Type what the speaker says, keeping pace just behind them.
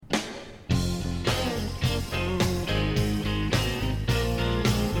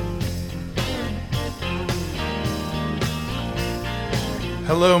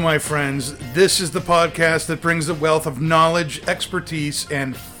Hello, my friends. This is the podcast that brings the wealth of knowledge, expertise,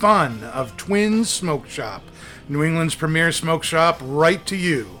 and fun of Twin Smoke Shop, New England's premier smoke shop, right to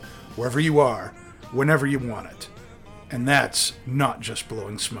you, wherever you are, whenever you want it. And that's not just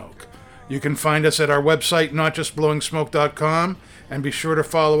blowing smoke. You can find us at our website, notjustblowingsmoke.com, and be sure to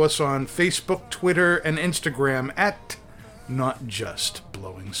follow us on Facebook, Twitter, and Instagram at Not Just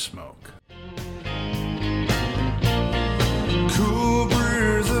Blowing Smoke. Cool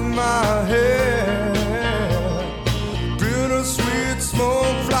breeze in my head, bittersweet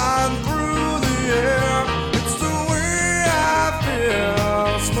smoke flying through the air. It's the way I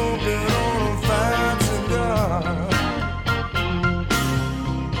feel, smoking on a fat cigar.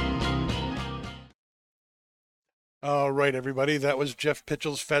 All right, everybody, that was Jeff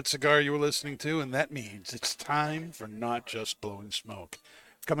Pitchell's Fat Cigar you were listening to, and that means it's time for Not Just Blowing Smoke.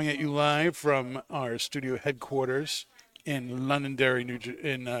 Coming at you live from our studio headquarters in Londonderry, New Jersey.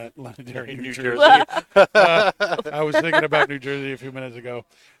 I was thinking about New Jersey a few minutes ago.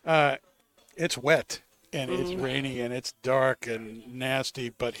 It's wet, and it's rainy, and it's dark and nasty,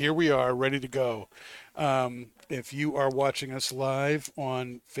 but here we are, ready to go. If you are watching us live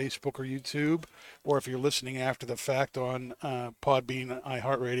on Facebook or YouTube, or if you're listening after the fact on Podbean,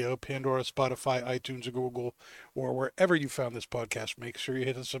 iHeartRadio, Pandora, Spotify, iTunes, or Google, or wherever you found this podcast, make sure you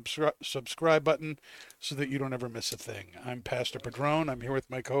hit the subscribe button so that you don't ever miss a thing. I'm Pastor Padron. I'm here with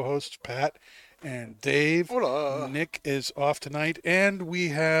my co-hosts, Pat and Dave. Hola. Nick is off tonight, and we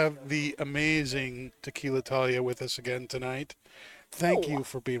have the amazing Tequila Talia with us again tonight. Thank you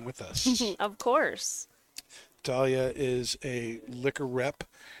for being with us. Of course. Talia is a liquor rep,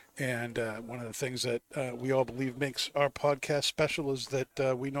 and one of the things that we all believe makes our podcast special is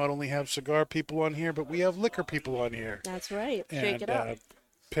that we not only have cigar people on here, but we have liquor people on here. That's right. Shake And it up.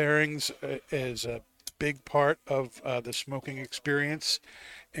 Pairings is a big part of the smoking experience,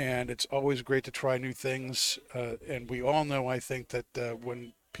 and it's always great to try new things. And we all know, I think, that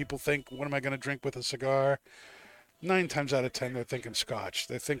when people think, what am I going to drink with a cigar? 9 times out of 10, they're thinking scotch.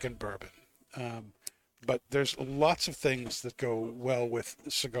 They're thinking bourbon. But there's lots of things that go well with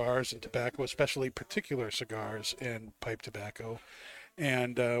cigars and tobacco, especially particular cigars and pipe tobacco.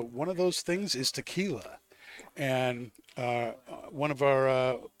 And one of those things is tequila. And one of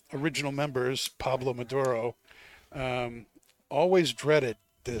our original members, Pablo Maduro, always dreaded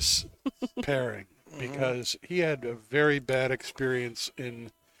this pairing because he had a very bad experience in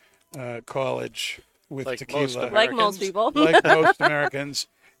college with tequila. Like most people. Like most Americans.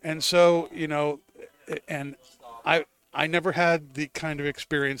 And so, and I never had the kind of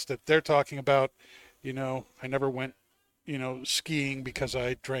experience that they're talking about. I never went, skiing because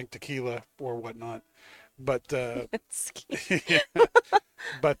I drank tequila or whatnot. But but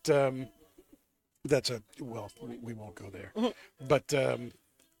we won't go there. But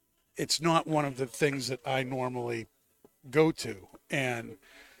it's not one of the things that I normally go to, and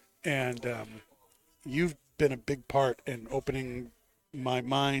you've been a big part in opening my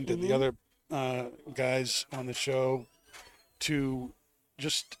mind and the other guys on the show to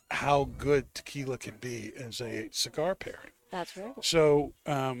just how good tequila can be as a cigar pairing. That's right. So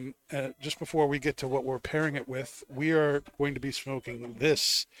just before we get to what we're pairing it with, we are going to be smoking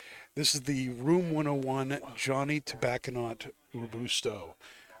this. This is the Room 101 Johnny Tobacconaut Robusto.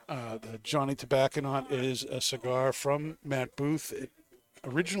 The Johnny Tobacconaut is a cigar from Matt Booth. It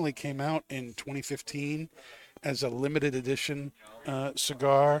originally came out in 2015 as a limited edition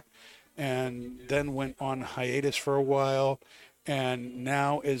cigar, and then went on hiatus for a while, and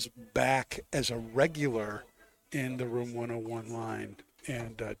now is back as a regular in the Room 101 line,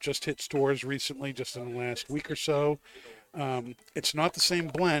 and just hit stores recently, just in the last week or so. It's not the same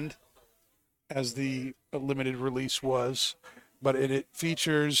blend as the limited release was, but it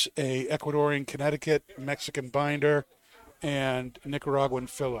features a Ecuadorian Connecticut, Mexican binder, and Nicaraguan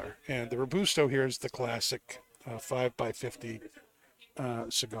filler. And the Robusto here is the classic 5x50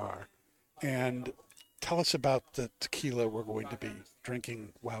 cigar. And tell us about the tequila we're going to be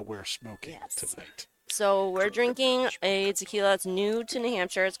drinking while we're smoking tonight. So we're drinking a tequila that's new to New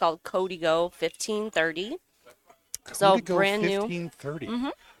Hampshire. It's called Codigo 1530. So Codigo brand new. 1530. The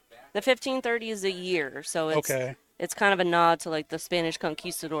 1530 is a year. So it's Okay. it's kind of a nod to like the Spanish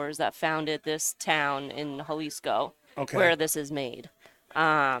conquistadors that founded this town in Jalisco, where this is made.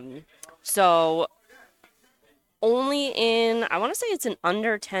 So only in, I want to say it's in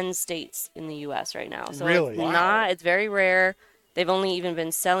under 10 states in the U.S. right now. So Really? It's very rare. They've only even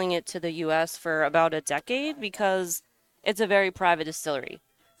been selling it to the U.S. for about a decade because it's a very private distillery.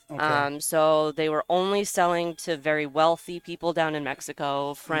 Okay. So they were only selling to very wealthy people down in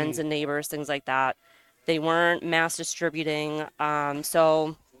Mexico, friends and neighbors, things like that. They weren't mass distributing.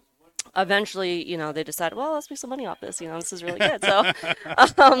 So eventually, they decided, well, let's make some money off this. This is really good. So,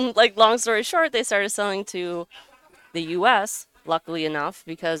 like, long story short, they started selling to the U.S., luckily enough,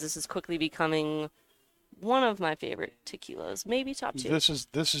 because this is quickly becoming one of my favorite tequilas, maybe top 2. This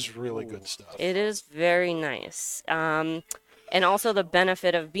is really good stuff. It is very nice. And also the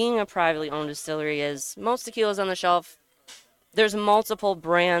benefit of being a privately owned distillery is most tequilas on the shelf, there's multiple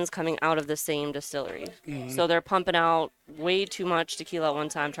brands coming out of the same distillery. So they're pumping out way too much tequila at one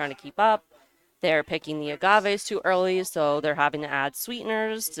time trying to keep up. They're picking the agaves too early, so they're having to add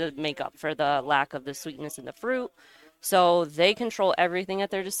sweeteners to make up for the lack of the sweetness in the fruit. So they control everything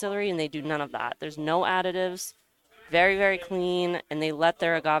at their distillery, and they do none of that. There's no additives, very, very clean, and they let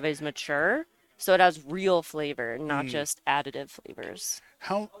their agaves mature, so it has real flavor, not just additive flavors.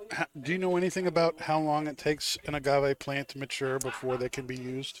 How do you know anything about how long it takes an agave plant to mature before they can be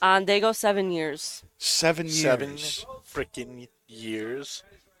used? They go 7 years. 7 years. 7 freaking years.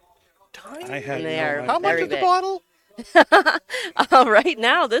 I had And they no are idea. How much very is the big. bottle? Right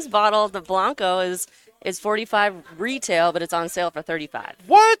now, this bottle, the Blanco, is $45 retail, but it's on sale for $35.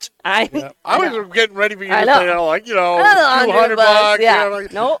 What? Yeah. I was getting ready for you I to know. say, like, Another $200. $100, yeah.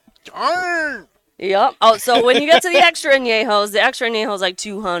 Like, Nope. darn. Yep. Oh, so when you get to the extra añejos, the extra añejo is like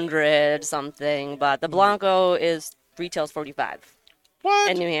 200 something, but the Blanco retails 45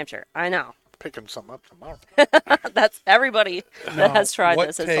 What? in New Hampshire. I know. Picking some up tomorrow. That's everybody that has tried What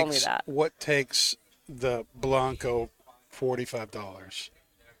this has told me that. What takes the Blanco $45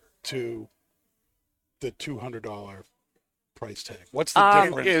 to the $200 price tag? What's the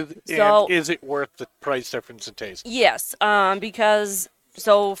difference? Is it worth the price difference in taste? Yes, because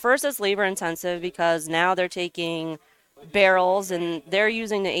first it's labor intensive because now they're taking barrels and they're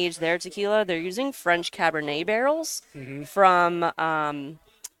using to age their tequila. They're using French Cabernet barrels from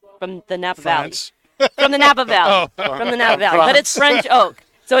the Napa France? Valley. From the Napa Valley. From the Napa Valley. But it's French oak.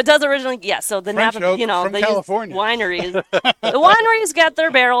 So it does originally, so the French Napa, oak from they use California. wineries. The wineries get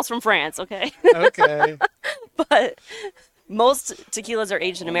their barrels from France, okay? Okay. But most tequilas are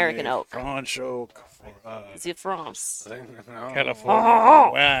aged in American oak. French oak. It's in France.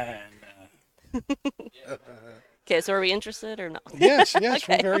 California wine. Okay, so are we interested or no? Yes, Okay.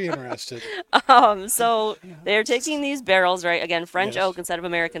 we're very interested. So they're taking these barrels, right? Again, French Yes. oak instead of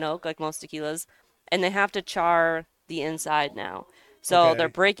American oak, like most tequilas, and they have to char the inside now. So Okay. they're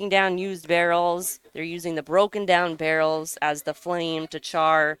breaking down used barrels. They're using the broken down barrels as the flame to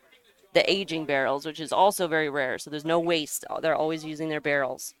char the aging barrels, which is also very rare. So there's no waste. They're always using their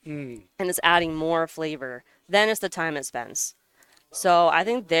barrels. And it's adding more flavor. Then it's the time it spends. So I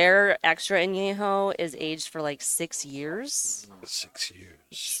think their extra añejo is aged for like 6 years. 6 years.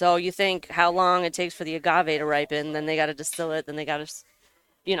 So you think how long it takes for the agave to ripen, then they got to distill it, then they got to,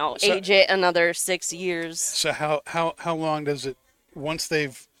 age it another 6 years. So how long does it, once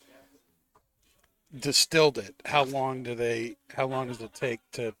they've distilled it, how long does it take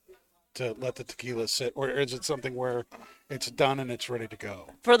to let the tequila sit, or is it something where it's done and it's ready to go?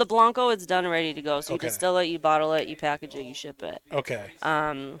 For the Blanco, it's done and ready to go. So you Okay. distill it, you bottle it, you package it, you ship it. Okay.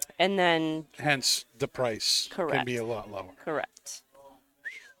 And then, Hence the price can Correct. be a lot lower. correct.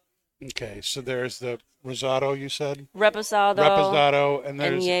 Okay, so there's the Rosado, you said? Reposado, Reposado, and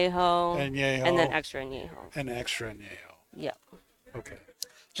there's añejo, Añejo, and then extra añejo. and extra añejo. Yeah. Okay.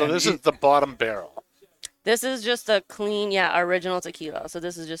 So And this is the bottom barrel. This is just a clean, original tequila. So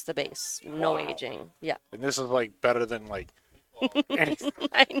this is just the base, no aging. Yeah. And this is like better than like anything.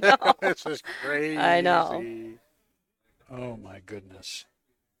 I know. This is crazy. I know. Oh my goodness.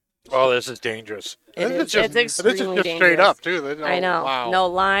 Oh, this is dangerous. It This is. just, It's this is extremely just straight dangerous. up too. I know. Wow. No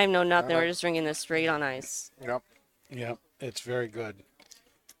lime, no nothing. We're just drinking this straight on ice. Yep. Yeah, it's very good.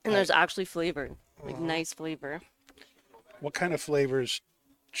 And there's actually flavor, like nice flavor. What kind of flavors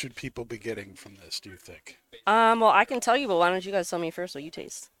should people be getting from this, do you think? Well, I can tell you, but why don't you guys tell me first what you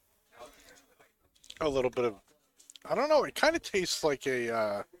taste? A little bit of, I don't know. It kind of tastes like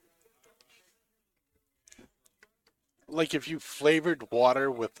a, like if you flavored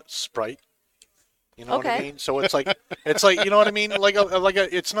water with Sprite. You know what I Okay. mean? So it's like you know what I mean?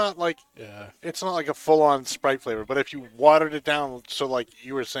 It's not like a full on Sprite flavor, but if you watered it down, so like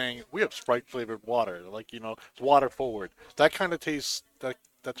you were saying, we have Sprite flavored water, like it's water forward. That kind of tastes.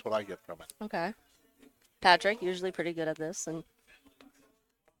 That's what I get from it. Okay. Patrick, usually pretty good at this, and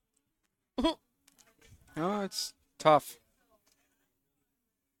Oh, it's tough.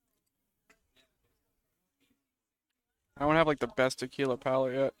 I don't have like the best tequila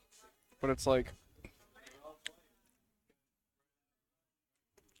palate yet, but it's like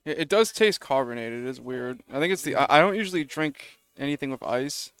it does taste carbonated. It is weird. I think it's I don't usually drink anything with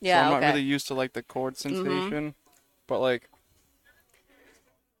ice. Yeah, so I'm not okay. really used to like the chord sensation. But like,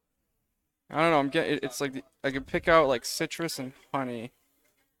 I don't know. I'm getting. It's like I can pick out like citrus and honey.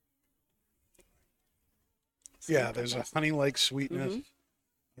 Yeah, there's a honey-like sweetness,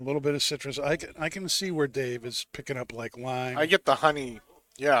 a little bit of citrus. I can see where Dave is picking up like lime. I get the honey.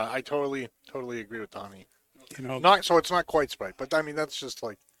 Yeah, I totally agree with the honey. You know, Not so it's not quite Sprite, but I mean that's just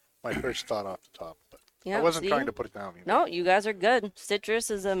like my first thought off the top. But Yeah, I wasn't see? trying to put it down. Either. No, you guys are good. Citrus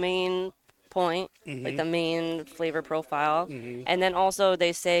is the main point, like the main flavor profile. And then also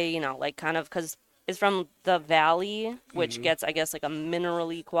they say, you know, like kind of because it's from the valley, which gets, I guess, like a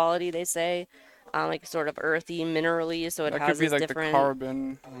minerally quality, they say. Like sort of earthy, minerally, so it That has could be this like different. the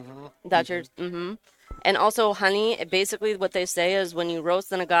carbon. That's your. And also honey. Basically, what they say is when you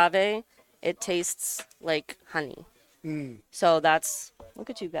roast an agave, it tastes like honey. So that's. Look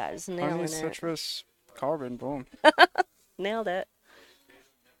at you guys nailing Honey, it. citrus, carbon. Boom. Nailed it.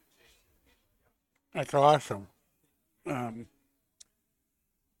 that's awesome. How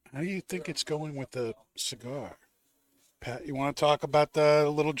do you think it's going with the cigar? Pat, you want to talk about the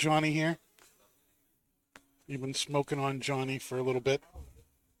little Johnny here? You've been smoking on Johnny for a little bit.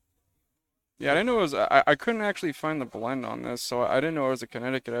 Yeah, I didn't know it was. I couldn't actually find the blend on this, so I didn't know it was a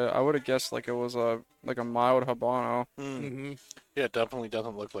Connecticut. I would have guessed like it was a mild Habano. Yeah, it definitely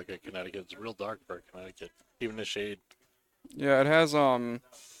doesn't look like a Connecticut. It's real dark for a Connecticut, even the shade. Yeah, it has like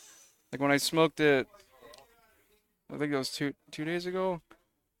when I smoked it, I think it was two days ago.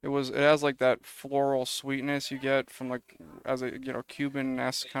 It has like that floral sweetness you get from like as a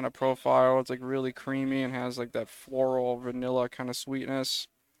Cuban-esque kind of profile. It's like really creamy and has like that floral vanilla kind of sweetness.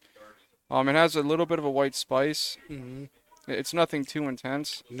 It has a little bit of a white spice. It's nothing too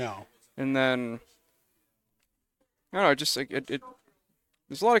intense. No. And then I don't know, just like it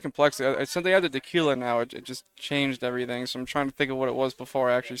there's a lot of complexity. Since they add the tequila now, it just changed everything. So I'm trying to think of what it was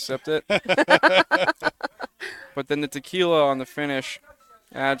before I actually sipped it. But then the tequila on the finish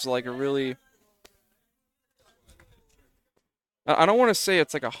adds like a really, I don't want to say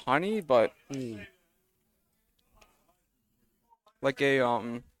it's like a honey, but like a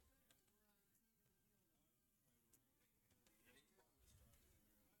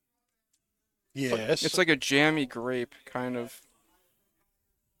Yes. it's like a jammy grape kind of.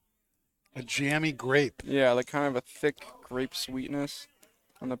 a jammy grape. Yeah, like kind of a thick grape sweetness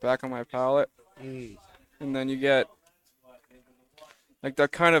on the back of my palate. And then you get like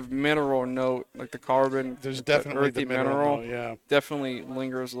that kind of mineral note, like the carbon. There's like definitely earthy the mineral note, yeah. Definitely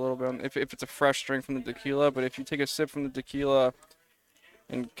lingers a little bit if it's a fresh drink from the tequila. But if you take a sip from the tequila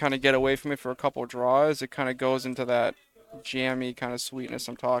and kind of get away from it for a couple draws, it kind of goes into that jammy kind of sweetness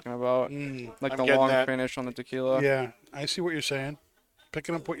I'm talking about. Like I'm the getting long that. finish on the tequila. Yeah, I see what you're saying.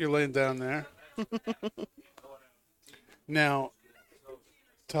 Picking up what you're laying down there. Now,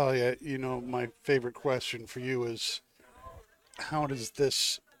 Talia, you know, my favorite question for you is, how does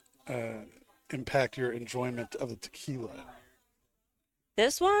this impact your enjoyment of the tequila?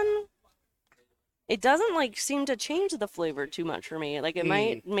 This one, it doesn't like seem to change the flavor too much for me. Like it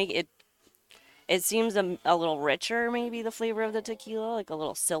might make it. It seems a little richer, maybe the flavor of the tequila, like a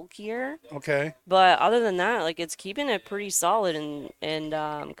little silkier. Okay. But other than that, like it's keeping it pretty solid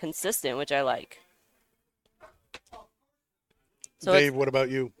and consistent, which I like. So Dave, what about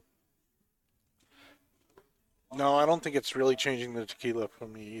you? No, I don't think it's really changing the tequila for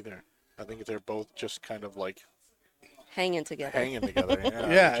me either. I think they're both just kind of like hanging together. hanging together.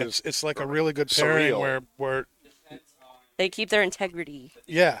 Yeah, which is it's like a really good pairing surreal. where They keep their integrity.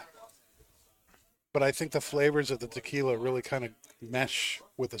 yeah. But I think the flavors of the tequila really kind of mesh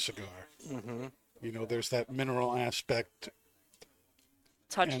with a cigar. You know, there's that mineral aspect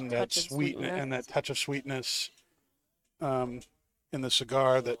and that sweetness and that touch of sweetness in the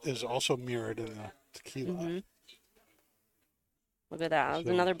cigar that is also mirrored in the tequila. Look at that. That was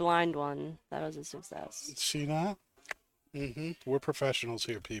So- another blind one. That was a success. See that? We're professionals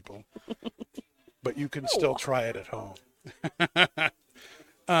here, people. But you can still try it at home.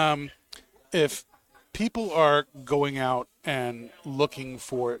 If people are going out and looking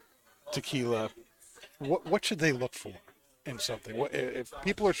for tequila, what should they look for in something? If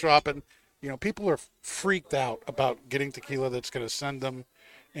people are shopping, you know, people are freaked out about getting tequila that's going to send them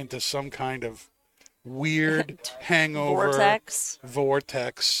into some kind of weird hangover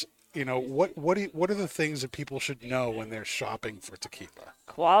vortex. You know, what are the things that people should know when they're shopping for tequila?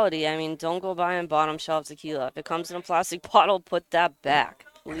 Quality. I mean, don't go buying bottom shelf tequila. If it comes in a plastic bottle, put that back,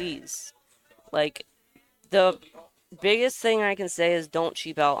 please. Like, the biggest thing I can say is don't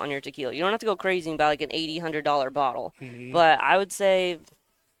cheap out on your tequila. You don't have to go crazy and buy like an $80, $100 bottle. But I would say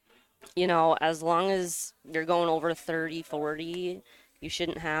you know, as long as you're going over 30, 40, you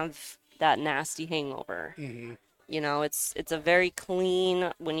shouldn't have that nasty hangover. Mm-hmm. You know, it's a very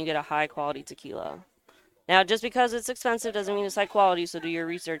clean when you get a high quality tequila. Now, just because it's expensive doesn't mean it's high quality, so do your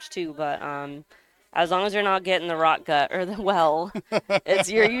research too. But as long as you're not getting the rot gut or the well,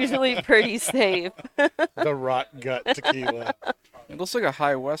 you're usually pretty safe. The rot gut tequila. It looks like a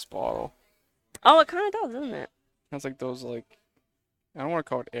High West bottle. Oh, it kind of does, doesn't it? Has like those like, I don't want to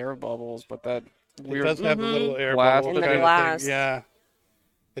call it air bubbles, but that It weird. does have a little air glass bubble in the kind of glass. thing. Yeah,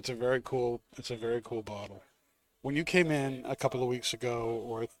 it's a very cool bottle. When you came in a couple of weeks ago,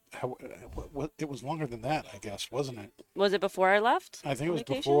 or it was longer than that, I guess, wasn't it? Was it before I left? I think it on was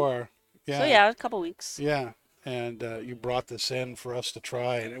vacation? before. Yeah. So yeah, a couple weeks. Yeah, and you brought this in for us to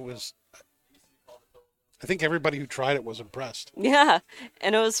try, and it was. I think everybody who tried it was impressed. Yeah,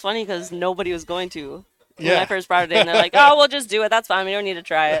 and it was funny because nobody was going to. When I Yeah. first brought it in, they're like, "Oh, we'll just do it. That's fine. We don't need to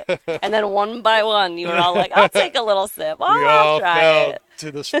try it." And then one by one, you were all like, "I'll take a little sip. Oh, We I'll all try fell it."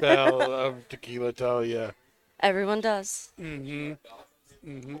 to the spell of Tequila Talia. Everyone does. Mm-hmm.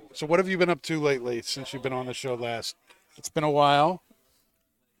 Mm-hmm. So what have you been up to lately since you've been on the show last? It's been a while.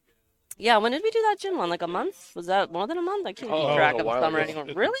 Yeah, when did we do that gin one? Like a month? Was that more than a month? I can't Oh, keep track a of while summer ago.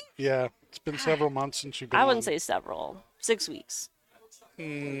 anymore. Really? Yeah, it's been several months since you've been I wouldn't on. say several. 6 weeks.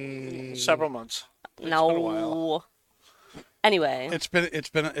 Several months. No. been a while. Anyway, It's been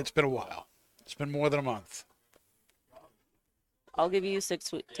a while. It's been more than a month. I'll give you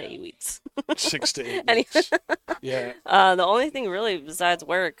to 8 weeks. 6 to 8 Anyway. weeks. Yeah. The only thing really besides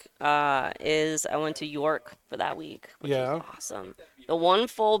work is I went to York for that week, which Yeah. was awesome. The one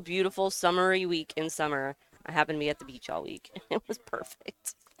full, beautiful, summery week in summer. I happened to be at the beach all week. It was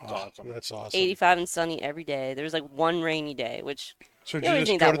perfect. Awesome. That's awesome. 85 and sunny every day. There was like one rainy day, which, So you did you always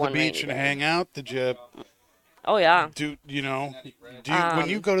just need go that to the one rainy beach and day. hang out? Did you oh yeah. do when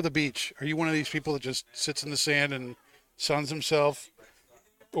you go to the beach, are you one of these people that just sits in the sand and suns himself?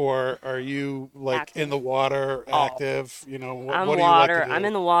 Or are you like Active. in the water, active? You know, I'm what do water. you like to do? I'm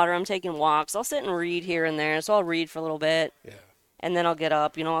in the water. I'm taking walks. I'll sit and read here and there. So I'll read for a little bit. Yeah. And then I'll get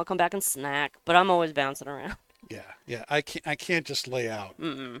up. You know, I'll come back and snack. But I'm always bouncing around. Yeah, yeah. I can't just lay out.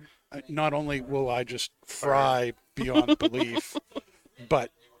 Mm-mm. Not only will I just fry beyond belief,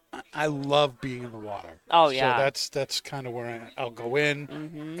 but I love being in the water. Oh, yeah. So that's kind of where I'll go in,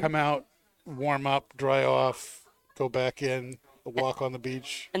 Mm-hmm. come out, warm up, dry off, go back in, walk on the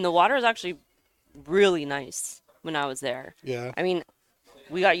beach. And the water is actually really nice when I was there. Yeah. I mean,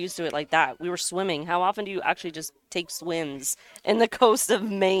 we got used to it like that. We were swimming. How often do you actually just take swims in the coast of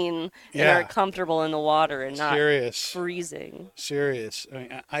Maine and Yeah. are comfortable in the water and not Serious. freezing? Serious. I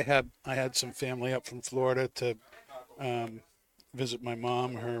mean, I had some family up from Florida to visit my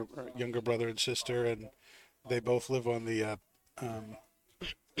mom, her younger brother and sister, and they both live on the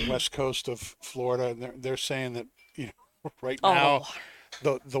west coast of Florida, and they're saying that right Oh, now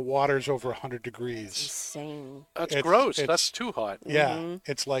the water's over 100 degrees. insane. That's It's- gross. it's- That's too hot. Yeah,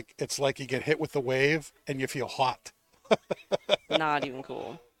 Mm-hmm. it's like you get hit with the wave and you feel hot. Not even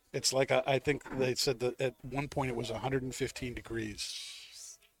cool. It's like I think they said that at one point it was 115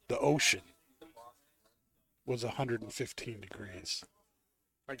 degrees. The ocean was 115 degrees.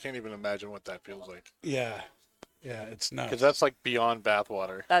 I can't even imagine what that feels like. Yeah, yeah, it's nuts. Because that's like beyond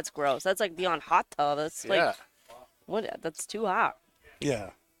bathwater. That's gross. That's like beyond hot tub. That's like, Yeah. what? That's too hot.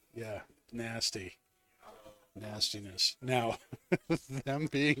 Yeah, yeah, nastiness. Now, them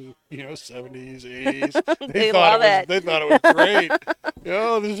being 70s, 80s, They love it. They thought it was great.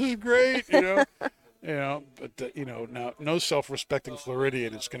 This is great. But now no self-respecting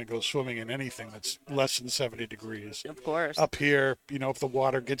Floridian is going to go swimming in anything that's less than 70 degrees. Of course. Up here, if the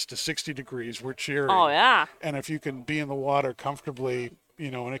water gets to 60 degrees, we're cheering. Oh yeah. And if you can be in the water comfortably,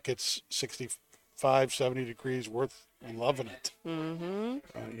 and it gets 65, 70 degrees, worth loving it. Mm-hmm.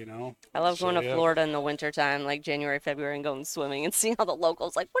 I love So, going to yeah. Florida in the wintertime, like January, February, and going swimming and seeing how the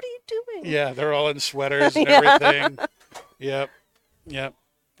locals like, what are you doing? Yeah, they're all in sweaters and Yeah. everything. Yep.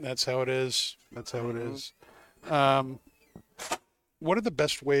 That's how it is. What are the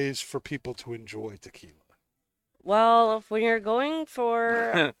best ways for people to enjoy tequila? Well, when you're going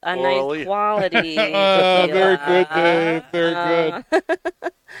for a Orally. nice quality Very good, tequila, Dave. Very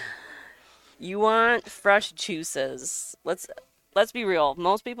good. you want fresh juices. Let's be real.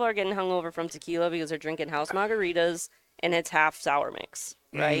 Most people are getting hungover from tequila because they're drinking house margaritas and it's half sour mix,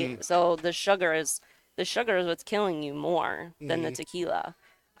 right? So the sugar is what's killing you more than the tequila.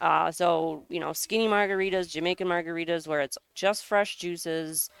 So skinny margaritas, Jamaican margaritas, where it's just fresh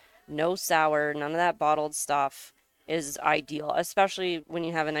juices, no sour, none of that bottled stuff, is ideal, especially when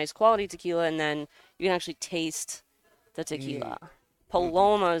you have a nice quality tequila and then you can actually taste the tequila.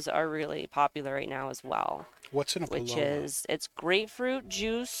 Palomas are really popular right now as well, What's in a which Paloma? is it's grapefruit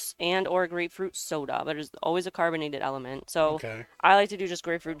juice and or grapefruit soda, but there's always a carbonated element. So Okay. I like to do just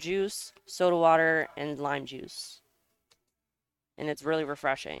grapefruit juice, soda water, and lime juice. And it's really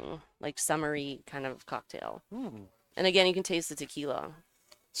refreshing, like summery kind of cocktail. And again, you can taste the tequila.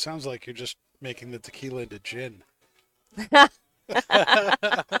 Sounds like you're just making the tequila into gin. I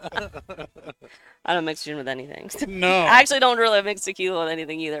don't mix gin with anything. No. I actually don't really mix tequila with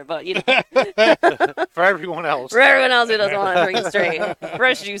anything either, but you know, For everyone else. for everyone else who doesn't want to drink it straight,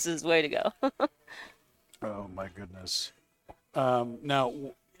 fresh juice is way to go. Oh my goodness. Now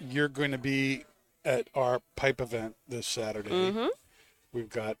you're going to be at our pipe event this Saturday. Mm-hmm. We've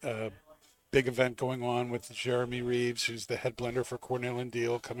got a big event going on with Jeremy Reeves, who's the head blender for Cornell and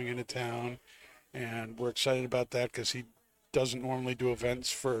Deal, coming into town, and we're excited about that because he doesn't normally do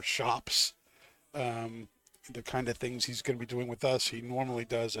events for shops. The kind of things he's going to be doing with us, he normally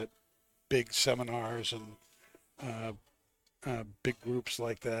does at big seminars and big groups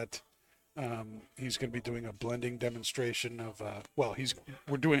like that. He's going to be doing a blending demonstration of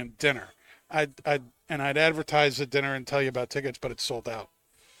we're doing a dinner. I'd advertise the dinner and tell you about tickets, but it's sold out.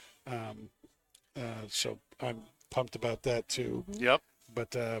 So I'm pumped about that too. Yep.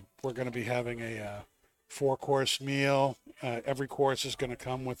 But we're going to be having a 4-course meal. Every course is going to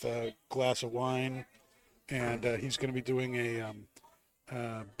come with a glass of wine, and he's going to be doing a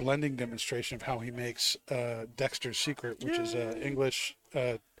blending demonstration of how he makes Dexter's Secret, which is an English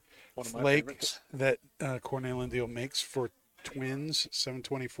One of my flake favorites. that Cornell and Deal makes for twins,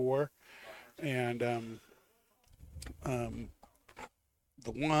 724, and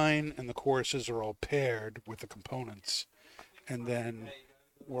the wine and the courses are all paired with the components, and then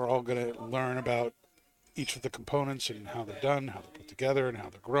we're all going to learn about each of the components and how they're done, how they're put together, and how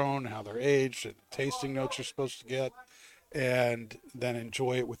they're grown, how they're aged, and tasting notes you're supposed to get, and then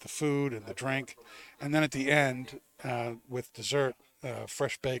enjoy it with the food and the drink. And then at the end, with dessert,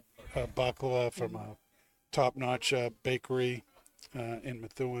 fresh baked baklava from a top-notch bakery in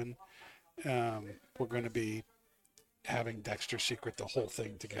Methuen. We're going to be having Dexter's Secret, the whole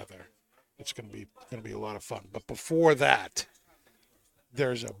thing together. It's going to be a lot of fun. But before that,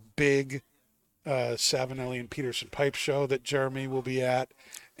 there's a big Savinelli and Peterson pipe show that Jeremy will be at,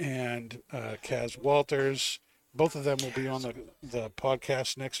 and Kaz Walters. Both of them will be on the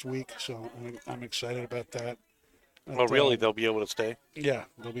podcast next week, so I'm excited about that. Well, really, they'll be able to stay. Yeah,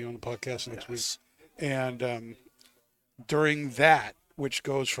 they'll be on the podcast next week. And during that, which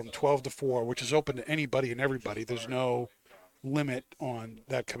goes from 12 to 4, which is open to anybody and everybody, there's no limit on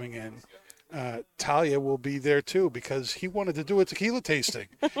that coming in. Talia will be there too because he wanted to do a tequila tasting.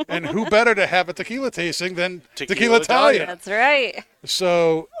 And who better to have a tequila tasting than Tequila Talia? That's right.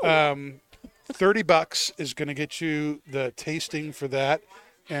 So $30 is going to get you the tasting for that.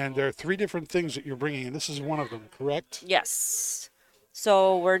 And there are 3 different things that you're bringing in. This is one of them, correct? Yes.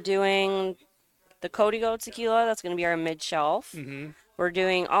 So we're doing the Codigo tequila. That's going to be our mid-shelf. Mm-hmm. We're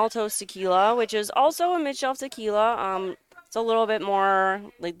doing Altos tequila, which is also a mid-shelf tequila. It's a little bit more,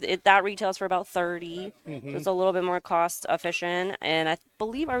 that retails for about $30. Mm-hmm. It's a little bit more cost efficient. And I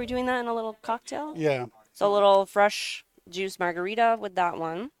believe, are we doing that in a little cocktail? Yeah. So a little fresh juice margarita with that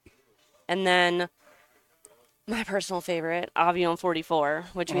one. And then my personal favorite, Avion 44,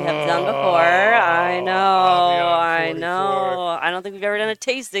 which we have done before. I know. I don't think we've ever done a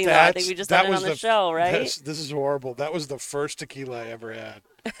tasting, though. I think we just done it on the show, right? This is horrible. That was the first tequila I ever had.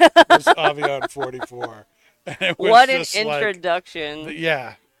 It was Avion 44. And it was What an just like, introduction.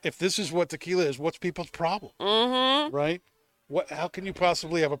 yeah. If this is what tequila is, what's people's problem? Mm-hmm. Right? How can you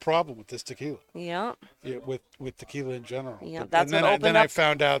possibly have a problem with this tequila? Yeah. Yeah, with tequila in general. Yeah, But- that's and what then opened I up.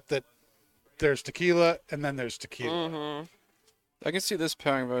 found out that there's tequila and then there's tequila. Mm-hmm. I can see this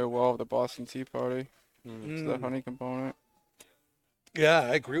pairing very well with the Boston Tea Party. It's the Mm. honey component. Yeah,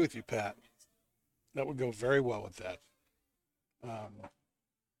 I agree with you, Pat. That would go very well with that.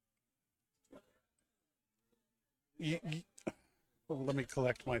 Well, let me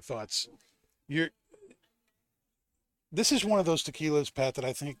collect my thoughts. This is one of those tequilas, Pat, that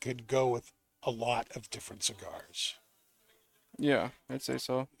I think could go with a lot of different cigars. Yeah, I'd say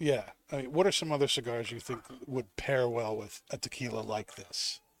so. Yeah. I mean, what are some other cigars you think would pair well with a tequila like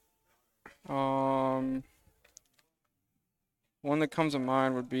this? One that comes to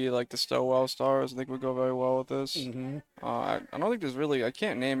mind would be like the Stowell Stars. I think would go very well with this. Mm-hmm. I don't think there's really, I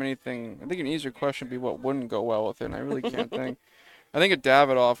can't name anything. I think an easier question would be what wouldn't go well with it, and I really can't think. I think a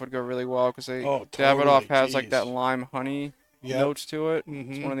Davidoff would go really well because Oh, Davidoff totally, has like that geez. lime honey Yep. notes to it.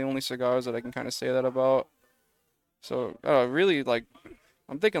 Mhm. It's one of the only cigars that I can kind of say that about. So really like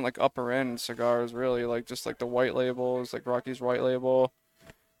I'm thinking like upper end cigars, really, like just like the white labels, like Rocky's White Label.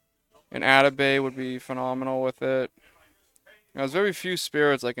 An Atabey would be phenomenal with it. There's very few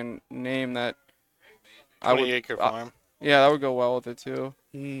spirits I can name that I 20 would. Acre Farm. Yeah, that would go well with it too.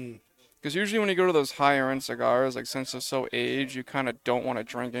 Mm. Because usually when you go to those higher end cigars, like since they're so aged, you kind of don't want to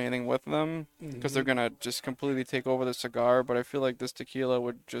drink anything with them because they're gonna just completely take over the cigar. But I feel like this tequila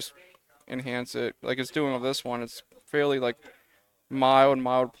would just enhance it, like it's doing with this one. It's fairly like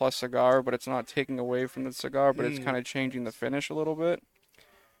mild plus cigar, but it's not taking away from the cigar, but it's kind of changing the finish a little bit.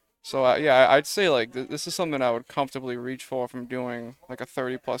 So yeah, I'd say like this is something I would comfortably reach for if I'm doing like a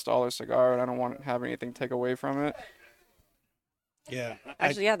 $30+ cigar, and I don't want to have anything take away from it. Yeah.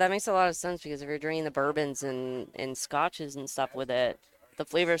 Actually, yeah, that makes a lot of sense because if you're drinking the bourbons and scotches and stuff with it, the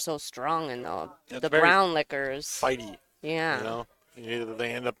flavor is so strong and It's the very brown liquors. Fighty. Yeah. You know, either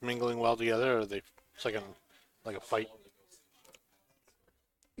they end up mingling well together, or it's like a fight.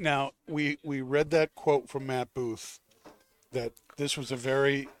 Now, we read that quote from Matt Booth that this was a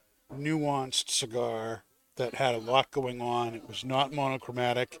very nuanced cigar that had a lot going on. It was not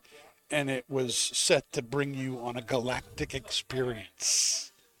monochromatic, and it was set to bring you on a galactic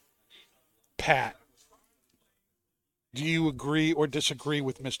experience. Pat, do you agree or disagree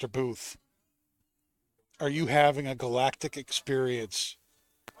with Mr. Booth? Are you having a galactic experience?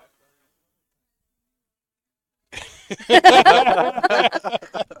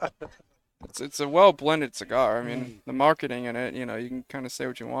 It's a well blended cigar. I mean, the marketing in it, you know, you can kind of say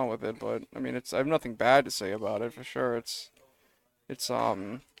what you want with it, but I mean, I have nothing bad to say about it for sure. It's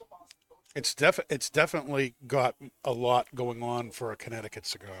definitely got a lot going on for a Connecticut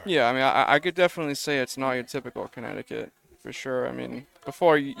cigar. Yeah, I mean, I could definitely say it's not your typical Connecticut for sure. I mean,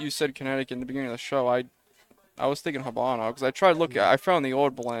 before you said Connecticut in the beginning of the show, I was thinking Habano because I tried looking. I found the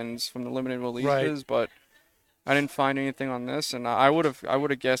old blends from the limited releases, but I didn't find anything on this, and I would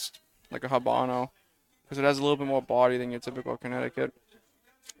have guessed like a Habano because it has a little bit more body than your typical Connecticut.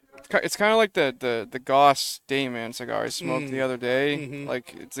 It's kind of like the Goss Dayman cigar I smoked the other day. Mm-hmm.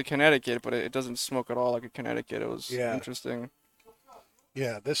 Like it's a Connecticut, but it doesn't smoke at all like a Connecticut. It was interesting.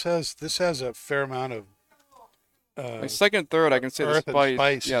 Yeah, this has a fair amount of Like second, third, I can say the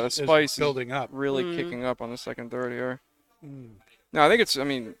spice. Yeah, the spice is building up, really kicking up on the second, third here. No, I think it's. I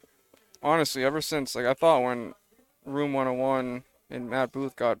mean, honestly, ever since like I thought when Room 101 and Matt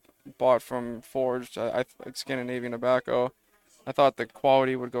Booth got bought from Forged, like Scandinavian Tobacco, I thought the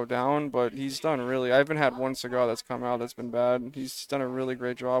quality would go down, but he's done really. I haven't had one cigar that's come out that's been bad. He's done a really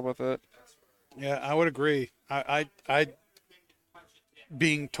great job with it. Yeah, I would agree. I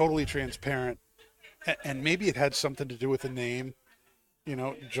being totally transparent, and maybe it had something to do with the name, you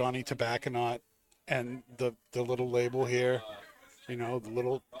know, Johnny Tobacconaut, and the little label here, you know, the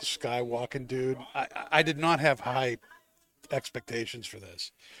little skywalking dude. I did not have high expectations for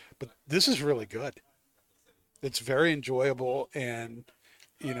this, but this is really good. It's very enjoyable, and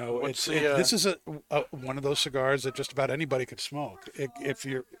you know, this is a one of those cigars that just about anybody could smoke. If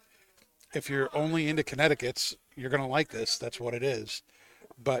you're only into Connecticut's, you're gonna like this. That's what it is.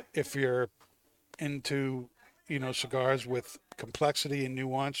 But if you're into, you know, cigars with complexity and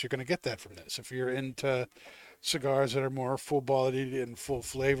nuance, you're gonna get that from this. If you're into cigars that are more full-bodied and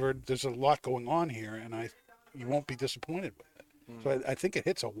full-flavored, there's a lot going on here, and you won't be disappointed with it. So I think it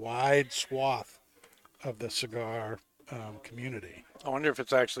hits a wide swath of the cigar community. I wonder if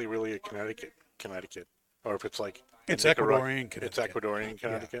it's actually really a Connecticut, or if it's like it's Ecuadorian Connecticut. It's Ecuadorian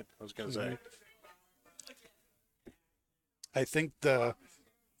Connecticut. Yeah. I was gonna say. I think the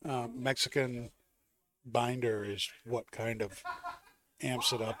Mexican binder is what kind of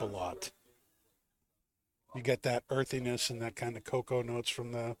amps it up a lot. You get that earthiness and that kind of cocoa notes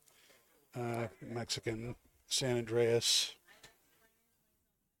from the Mexican San Andreas.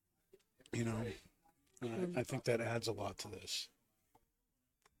 You know, I think that adds a lot to this.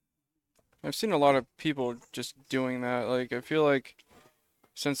 I've seen a lot of people just doing that. Like, I feel like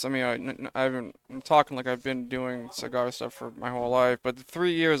since, I mean, I'm talking like I've been doing cigar stuff for my whole life, but the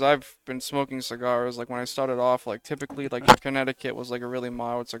 3 years I've been smoking cigars, like when I started off, like typically like the Connecticut was like a really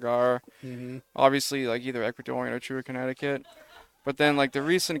mild cigar. Obviously like either Ecuadorian or true Connecticut. But then like the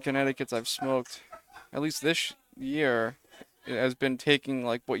recent Connecticut's I've smoked, at least this year, it has been taking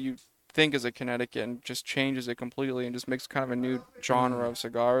like what you think is a Connecticut and just changes it completely and just makes kind of a new genre of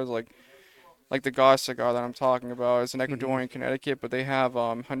cigars. Like the Goss cigar that I'm talking about is an Ecuadorian Connecticut, but they have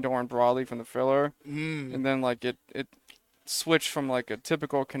Honduran broadleaf from the filler, and then like it switched from like a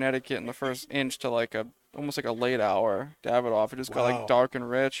typical Connecticut in the first inch to like almost like a late hour Davidoff. It just got like dark and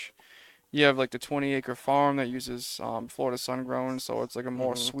rich. You have like the 20 Acre Farm that uses Florida sun grown, so it's like a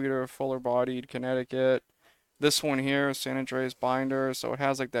more sweeter, fuller bodied Connecticut. This one here, San Andreas binder, so it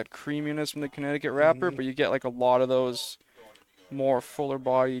has like that creaminess from the Connecticut wrapper, but you get like a lot of those more fuller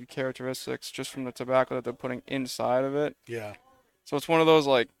bodied characteristics just from the tobacco that they're putting inside of it. Yeah. So it's one of those,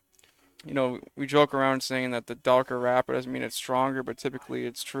 like, we joke around saying that the darker wrapper doesn't mean it's stronger, but typically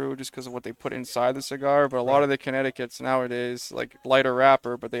it's true just because of what they put inside the cigar. But a lot of the Connecticut's nowadays, like, lighter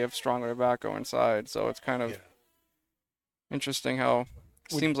wrapper, but they have stronger tobacco inside. So it's kind of interesting how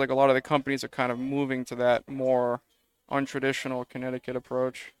it seems like a lot of the companies are kind of moving to that more untraditional Connecticut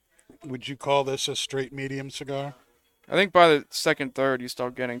approach. Would you call this a straight medium cigar? I think by the second, third, you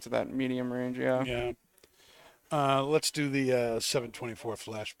start getting to that medium range, yeah. Yeah. Let's do the 724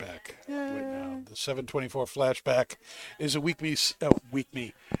 flashback right now. The 724 flashback is a weekly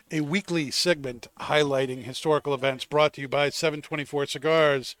segment highlighting historical events brought to you by 724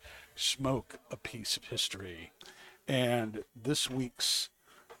 Cigars. Smoke a piece of history. And this week's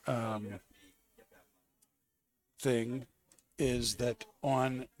thing is that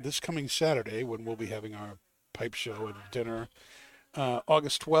on this coming Saturday, when we'll be having our pipe show and dinner,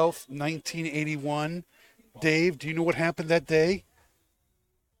 August 12th, 1981. Dave, do you know what happened that day?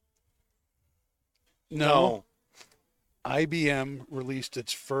 No. IBM released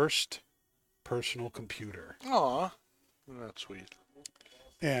its first personal computer. Aw, that's sweet.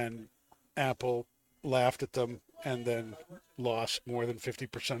 And Apple laughed at them and then lost more than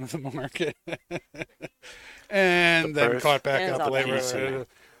 50% of the market. And then caught back Hands up off later.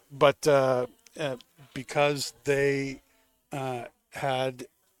 But because they had,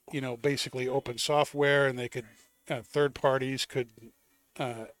 basically open software, and they could, third parties could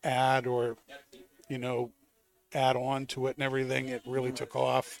add or, add on to it and everything, it really took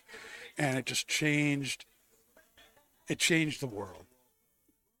off, and it just changed. It changed the world,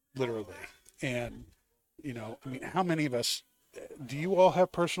 literally. And, how many of us, do you all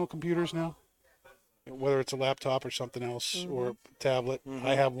have personal computers now? Whether it's a laptop or something else or a tablet.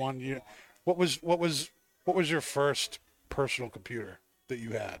 I have one. What was your first personal computer that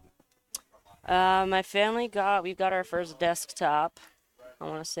you had? My family we got our first desktop. I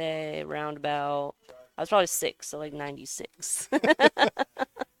want to say around about, I was probably 6, so like 96.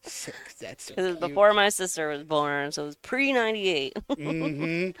 6, that's so Because it was cute. before my sister was born, so it was pre-98.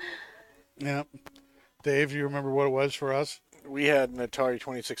 Mm-hmm. Yeah. Dave, do you remember what it was for us? We had an Atari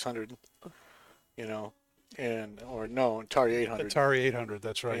 2600, Atari 800. Atari 800,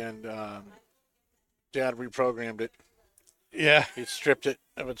 that's right. And Dad reprogrammed it. Yeah. He stripped it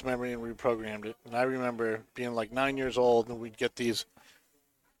of its memory and reprogrammed it. And I remember being like 9 years old, and we'd get these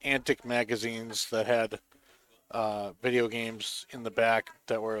antic magazines that had video games in the back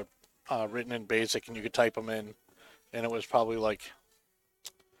that were written in BASIC, and you could type them in. And it was probably like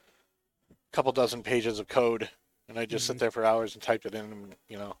a couple dozen pages of code. And I'd just sit there for hours and typed it in.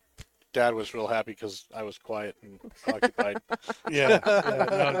 And, Dad was real happy because I was quiet and occupied. Yeah,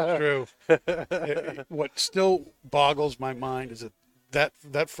 no, it's true. What still boggles my mind is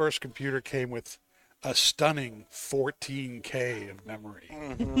that first computer came with a stunning 14K of memory.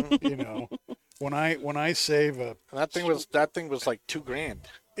 Mm-hmm. When I save a And that thing was like $2,000.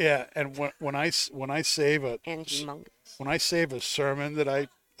 yeah, and when I save a And humongous. when I save a sermon that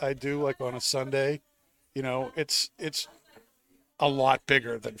I do like on a Sunday, it's a lot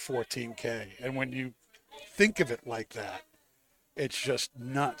bigger than 14K. And when you think of it like that, it's just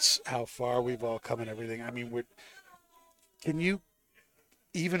nuts how far we've all come and everything. I mean, can you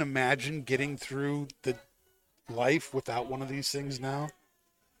even imagine getting through the life without one of these things now?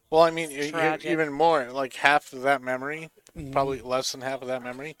 Well, I mean, Tragic. even more, like half of that memory, probably less than half of that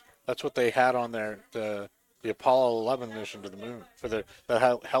memory. That's what they had on the Apollo 11 mission to the moon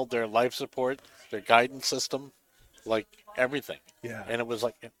that held their life support, their guidance system, like everything. Yeah. And it was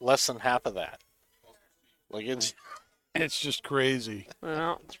like less than half of that. Like It's just crazy.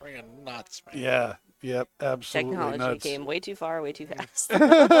 Well, it's freaking nuts, man. Yeah. Yep. Absolutely technology nuts. came way too far, way too fast.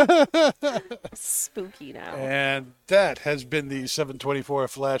 Spooky now. And that has been the 724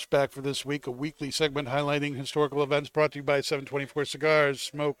 flashback for this week, a weekly segment highlighting historical events brought to you by 724 Cigars.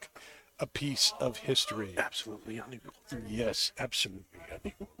 Smoke a piece of history. Absolutely unequal. Yes,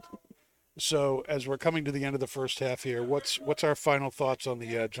 absolutely. So, as we're coming to the end of the first half here, what's our final thoughts on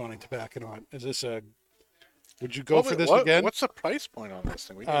the Johnny Tobacconaut? Is this would you go for this again? What's the price point on this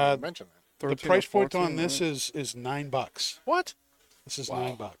thing? We didn't even mention that. The 13 or price point 14, on this right? is $9. What? This is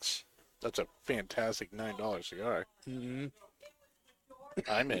Wow. $9. That's a fantastic $9 cigar. Mm-hmm.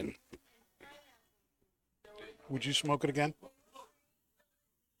 I'm in. Would you smoke it again?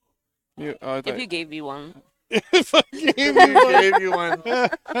 If you gave me one. If I gave Gave you one.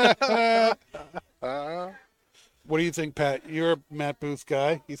 What do you think, Pat? You're a Matt Booth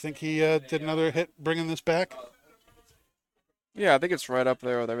guy. You think he did another hit bringing this back? Yeah, I think it's right up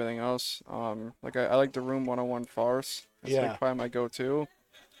there with everything else. Like I like the Room 101 Farce. It's Yeah. like probably my go-to.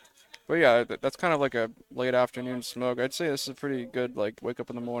 But yeah, that's kind of like a late afternoon smoke. I'd say this is a pretty good like wake up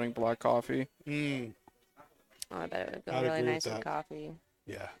in the morning black coffee. Mm. Oh, I bet it would go I'd really agree with nice with that. coffee.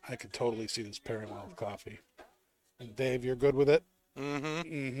 Yeah, I could totally see this pairing well with coffee. And Dave, you're good with it?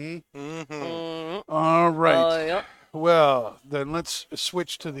 All right. Oh, yep. Well, then let's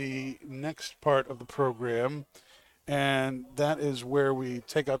switch to the next part of the program. And that is where we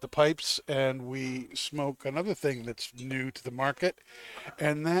take out the pipes and we smoke another thing that's new to the market.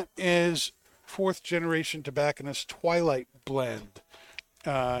 And that is fourth generation Tobacconist Twilight blend.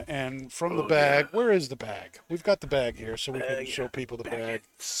 And from the bag, where is the bag? We've got the bag here so we can show people the bag.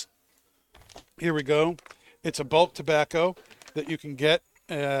 Here we go. It's a bulk tobacco that you can get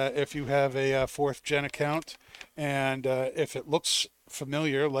if you have a fourth gen account. And if it looks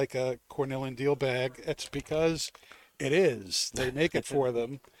familiar like a Cornell and Deal bag, it's because it is. They make it for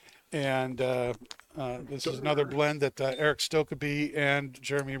them. And this is another blend that Eric Stokeby and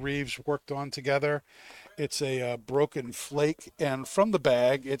Jeremy Reeves worked on together. It's a broken flake, and from the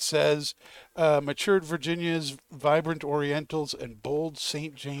bag it says, matured Virginia's vibrant Orientals and bold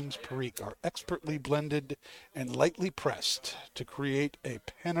St. James Perique are expertly blended and lightly pressed to create a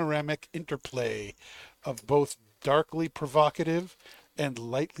panoramic interplay of both darkly provocative and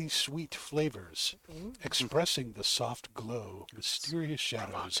lightly sweet flavors, expressing the soft glow, mysterious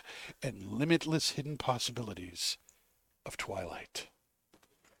shadows, and limitless hidden possibilities of Twilight.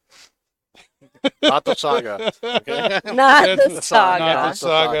 Not the saga. Okay. Not the Not saga. the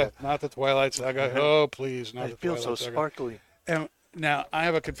saga, not the Twilight saga. Oh, please, not I the feel Twilight so saga. sparkly. And now, I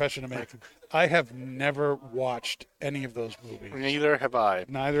have a confession to make. I have never watched any of those movies. Neither have I.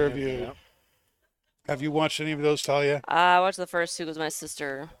 Neither of you. Yeah. Have you watched any of those, Talia? I watched the first two because my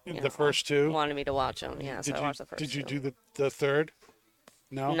sister The first two? wanted me to watch them. Yeah, so I watched the first Did you two. do the third?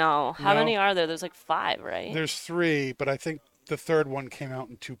 No? No. How No? many are there? There's like 5, right? There's 3, but I think the third one came out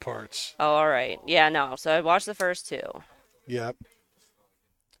in 2 parts. Oh, all right. Yeah, no. So I watched the first 2. Yep.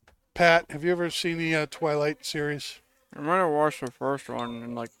 Pat, have you ever seen the Twilight series? I might have watched the first one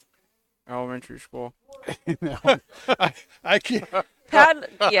in like elementary school. No. I can't. Pat,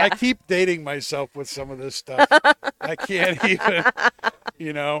 yeah. I keep dating myself with some of this stuff. I can't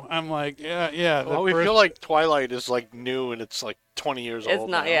even, I'm like, yeah. Well, we feel like Twilight is like new and it's like 20 years It's old.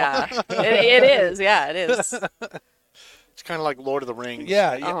 not, now. yeah. It is, yeah, it is. It's kind of like Lord of the Rings.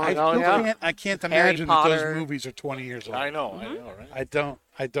 Yeah, Oh, I, no, still yeah. I can't Harry imagine that those Potter. movies are 20 years old. I know, right?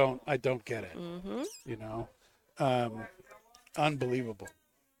 I don't get it. Unbelievable.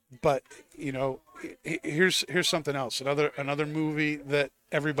 But here's something else. Another movie that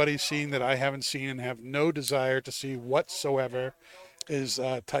everybody's seen that I haven't seen and have no desire to see whatsoever is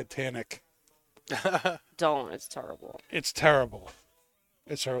Titanic. Don't. It's terrible. It's terrible.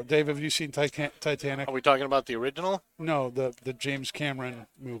 It's terrible. Dave, have you seen Titanic? Are we talking about the original? No, the James Cameron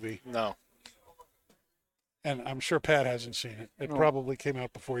movie. No. And I'm sure Pat hasn't seen it. It probably came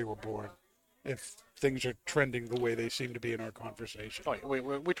out before you were born, if things are trending the way they seem to be in our conversation. Oh, wait,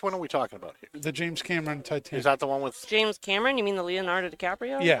 which one are we talking about here? The James Cameron Titanic. Is that the one with? James Cameron? You mean the Leonardo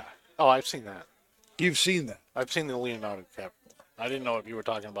DiCaprio? Yeah, Oh, I've seen that. you've seen that. I've seen the Leonardo DiCaprio. I didn't know if you were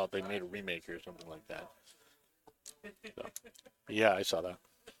talking about they made a remake or something like that. So, yeah, I saw that.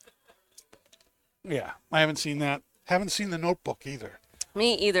 Yeah, I haven't seen that. Haven't seen The Notebook either.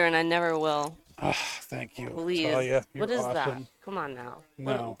 Me either, and I never will. Thank you. Please. Talia, you're What is that? awesome. Come on now.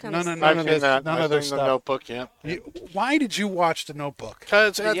 No, What kind no, of no, stuff- none I've of seen this. that. None I've of this seen the stuff. Notebook. Yeah. Why did you watch The Notebook?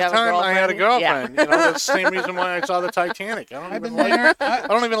 Because at you the have a time I had a girlfriend? girlfriend. That's the same reason why I saw the Titanic. I I've don't been even like. married. I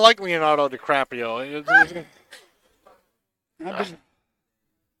don't even like Leonardo DiCaprio. I've been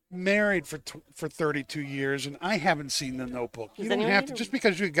married for 32 years, and I haven't seen The Notebook. You Does don't anyone have need to to- just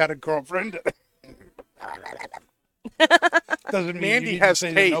because you got a girlfriend. Doesn't mean Mandy you need has to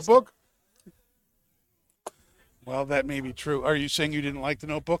say taste. The Notebook. Well, that may be true. Are you saying you didn't like The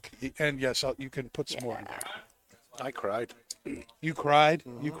Notebook? And yes, you can put some more in there. I cried. You cried?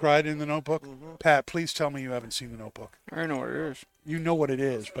 You cried in The Notebook? Pat, please tell me you haven't seen The Notebook. I know what it is. You know what it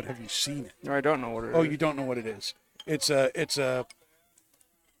is, but have you seen it? No, I don't know what it is. Oh, you don't know what it is. It's a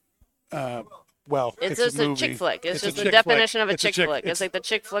well, It's a just a movie. chick flick. It's just a the chick definition of a It's chick flick. It's like the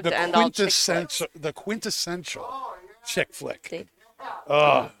chick flick to end all chick flicks. the quintessential chick flick. See?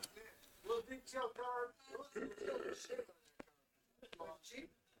 Oh,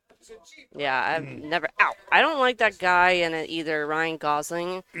 Yeah, I've Mm. never. Ow! I don't like that guy in it either. Ryan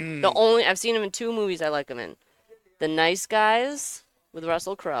Gosling. Mm. I've seen him in 2 movies I like him in. The Nice Guys with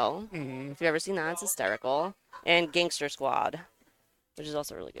Russell Crowe. Mm-hmm. If you've ever seen that, it's hysterical. And Gangster Squad, which is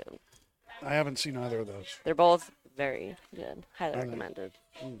also really good. I haven't seen either of those. They're both Very good. Highly Alright. recommended.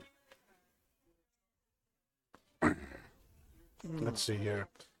 Let's see here.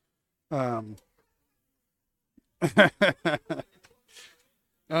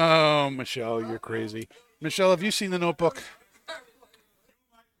 Oh, Michelle, you're crazy. Michelle, have you seen The Notebook?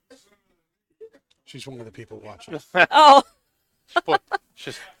 She's one of the people watching. Oh,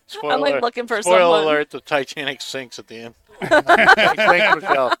 Just I'm like spoiler, looking for spoiler someone. alert, the Titanic sinks at the end. Thanks,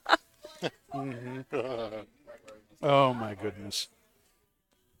 Michelle. Oh my goodness.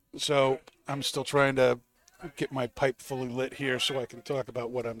 So I'm still trying to get my pipe fully lit here so I can talk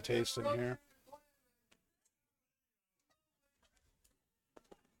about what I'm tasting here.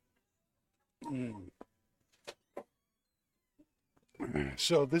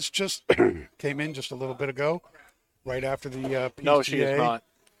 So this just came in just a little bit ago, right after the PGA. No, she is not.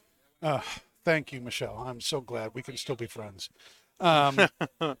 Thank you, Michelle. I'm so glad we can still be friends.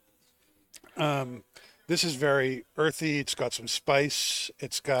 This is very earthy. It's got some spice.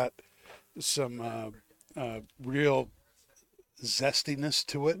 It's got some real zestiness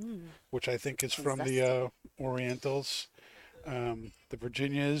to it, which I think is from the Orientals. The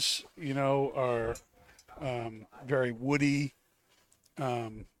Virginias, are very woody.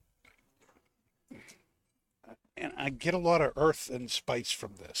 And I get a lot of earth and spice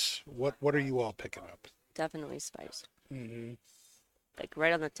from this. What are you all picking up? Definitely spice. Mm-hmm. Like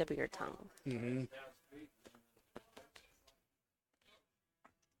right on the tip of your tongue. Mm-hmm.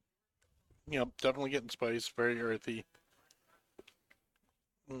 Yep, definitely getting spice. Very earthy.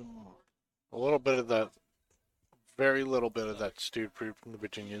 A little bit of that. Very little bit of that stewed fruit from the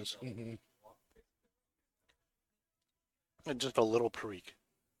Virginias. Mm-hmm. And just a little Perique.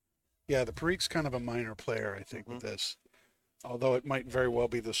 Yeah, the Perique's kind of a minor player, I think, with this. Although it might very well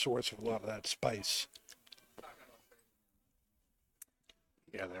be the source of a lot of that spice.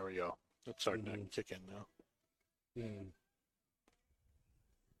 Yeah, there we go. It's starting to kick in now.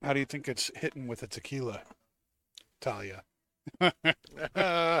 How do you think it's hitting with a tequila, Talia?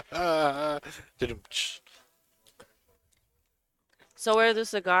 So where the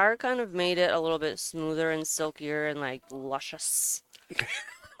cigar kind of made it a little bit smoother and silkier and like luscious.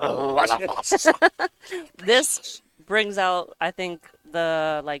 This brings out, I think,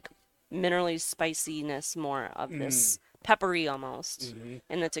 the like minerally spiciness more of this peppery almost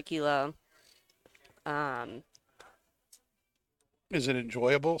in the tequila. Is it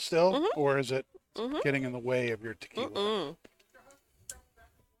enjoyable still, or is it getting in the way of your tequila?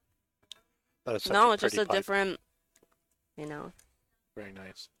 That is such No, a it's just pretty a pipe. different, Very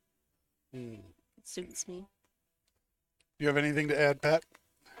nice. it suits me. Do you have anything to add, Pat?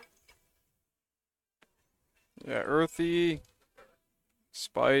 Yeah, earthy,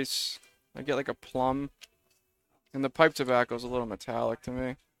 spice. I get like a plum. And the pipe tobacco is a little metallic to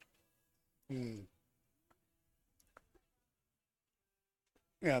me.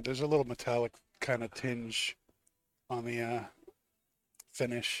 Yeah, there's a little metallic kind of tinge on the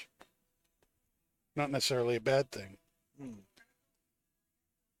finish. Not necessarily a bad thing.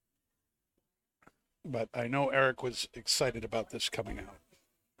 But I know Eric was excited about this coming out.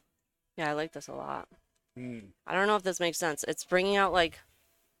 Yeah, I like this a lot. Mm. I don't know if this makes sense. It's bringing out like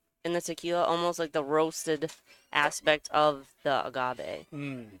in the tequila almost like the roasted aspect of the agave.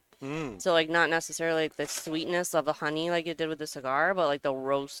 So like not necessarily like the sweetness of the honey like it did with the cigar, but like the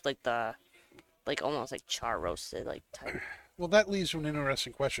roast, like the like almost like char roasted like type. Well, that leads to an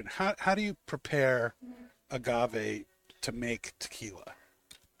interesting question. How do you prepare agave to make tequila?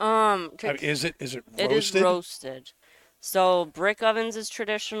 Is it roasted? It is roasted. So brick ovens is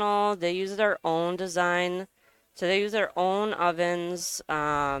traditional. They use their own design. So they use their own ovens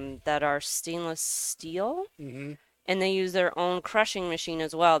that are stainless steel. And they use their own crushing machine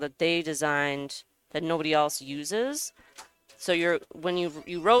as well that they designed that nobody else uses. So when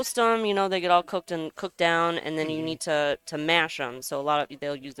you roast them, they get all cooked down, and then you need to mash them. So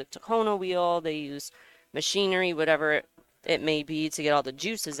they'll use the Tacona wheel, they use machinery, whatever it may be, to get all the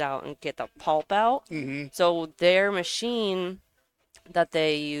juices out and get the pulp out. So their machine that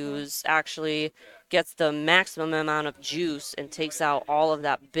they use actually gets the maximum amount of juice and takes out all of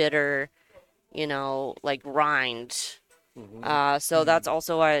that bitter, like rind. So that's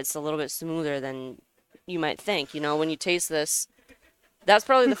also why it's a little bit smoother than you might think. When you taste this, that's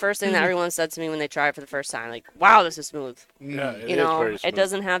probably the first thing that everyone said to me when they try it for the first time. Like, wow, this is smooth. Yeah, it is very smooth. It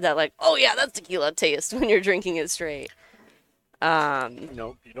doesn't have that like, oh yeah, that's tequila taste when you're drinking it straight.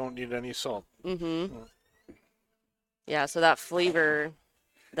 Nope, you don't need any salt. Yeah, so that flavor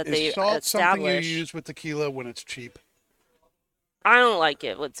that they Is salt something you establish. use with tequila when it's cheap? I don't like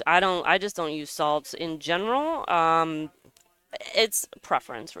it. I just don't use salt in general. It's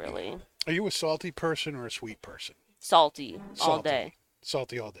preference really. Are you a salty person or a sweet person? Salty all Salty. day.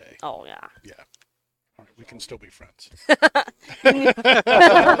 Salty all day. Oh yeah. Yeah. All right, we can still be friends.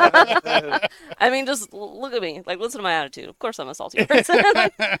 I mean, just look at me. Like, listen to my attitude. Of course, I'm a salty person.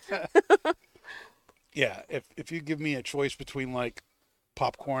 Yeah, if you give me a choice between like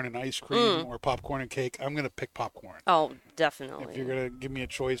popcorn and ice cream or popcorn and cake, I'm gonna pick popcorn. Oh, definitely. If you're gonna give me a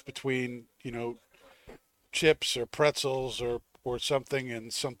choice between, chips or pretzels or something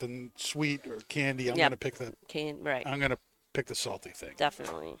and something sweet or candy, I'm gonna pick the Right. I'm gonna pick the salty thing.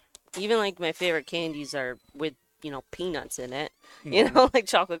 Definitely. Even like my favorite candies are with, peanuts in it. Like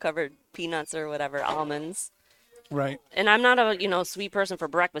chocolate covered peanuts or whatever, almonds. Right. And I'm not a, sweet person for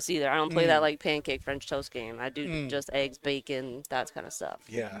breakfast either. I don't play that like pancake French toast game. I do just eggs, bacon, that kind of stuff.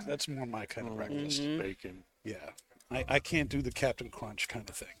 Yeah, that's more my kind of breakfast. Bacon. Yeah. I can't do the Captain Crunch kind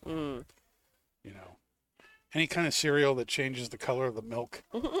of thing. Any kind of cereal that changes the color of the milk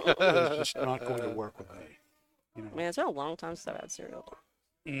is just not going to work with me. Man, it's been a long time since I've had cereal.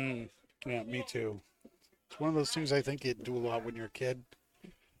 Yeah, me too. It's one of those things I think you do a lot when you're a kid,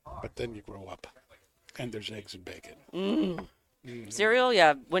 but then you grow up and there's eggs and bacon. Cereal,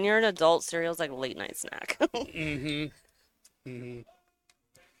 yeah. When you're an adult, cereal's like a late night snack.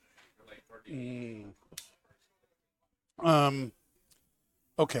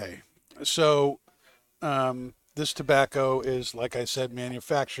 Okay, so this tobacco is, like I said,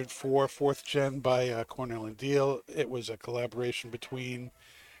 manufactured for 4th Gen by Cornell and Deal. It was a collaboration between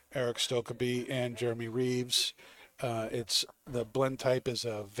Eric Stokeby and Jeremy Reeves. The blend type is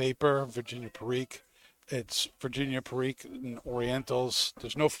a vapor, Virginia Perique. It's Virginia Perique and Orientals.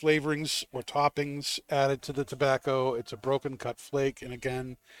 There's no flavorings or toppings added to the tobacco. It's a broken cut flake, and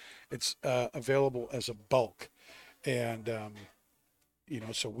again, it's available as a bulk. And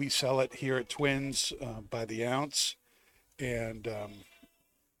so we sell it here at Twins by the ounce, and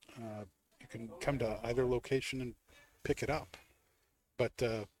you can come to either location and pick it up.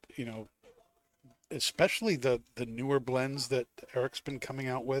 But especially the newer blends that Eric's been coming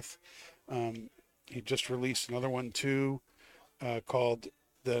out with. He just released another one too, called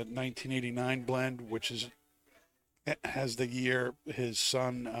the 1989 blend, which has the year his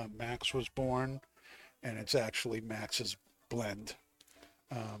son Max was born, and it's actually Max's blend.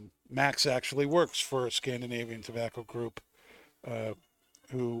 Max actually works for a Scandinavian tobacco group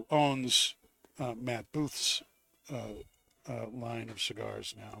who owns Matt Booth's line of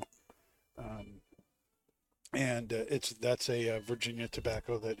cigars now. That's a Virginia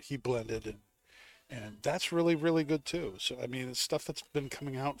tobacco that he blended, and that's really, really good too. So I mean, the stuff that's been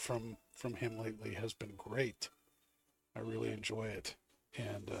coming out from him lately has been great. I really enjoy it,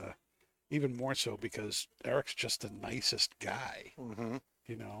 and even more so because Eric's just the nicest guy.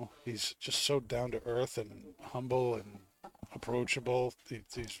 He's just so down to earth and humble and approachable.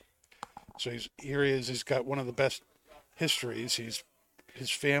 He's got one of the best histories. His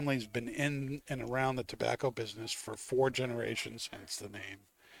family's been in and around the tobacco business for 4 generations, hence the name.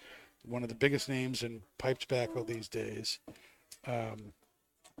 One of the biggest names in pipe tobacco these days.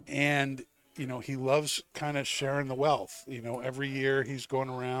 And, he loves kind of sharing the wealth. Every year he's going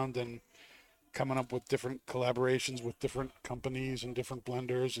around and coming up with different collaborations with different companies and different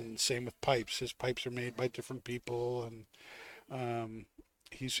blenders, and same with pipes. His pipes are made by different people, and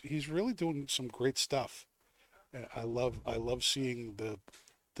he's really doing some great stuff. I love seeing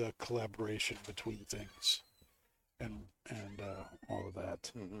the collaboration between things, and all of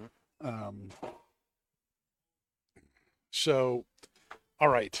that. So, all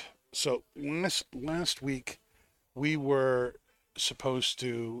right. So last week we were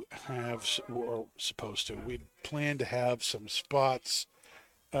we planned to have some spots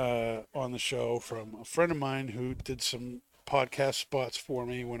on the show from a friend of mine who did some podcast spots for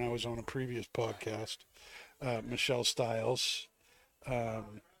me when I was on a previous podcast. Michelle Stiles.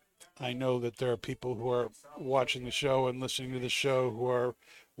 I know that there are people who are watching the show and listening to the show who are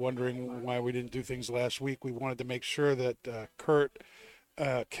wondering why we didn't do things last week. We wanted to make sure that Kurt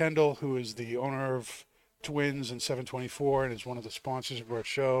Kendall, who is the owner of Twins and 724 and is one of the sponsors of our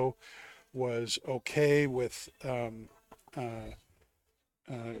show, was okay with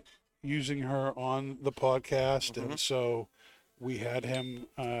using her on the podcast. And so we had him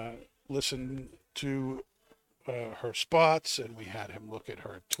listen to her spots, and we had him look at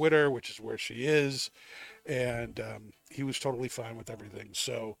her Twitter, which is where she is, and he was totally fine with everything.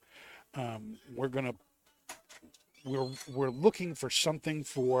 So we're looking for something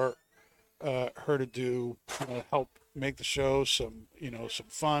for her to do, help make the show some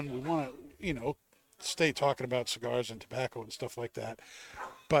fun. We want to stay talking about cigars and tobacco and stuff like that,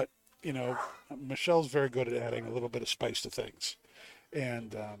 but Michelle's very good at adding a little bit of spice to things,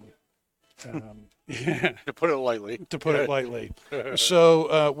 and Yeah, To put it lightly. to put it lightly.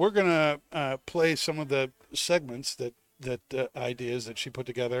 So we're gonna play some of the segments that ideas that she put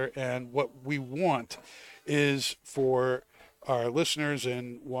together, and what we want is for our listeners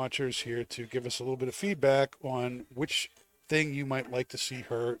and watchers here to give us a little bit of feedback on which thing you might like to see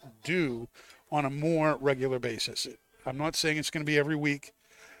her do on a more regular basis. I'm not saying it's going to be every week.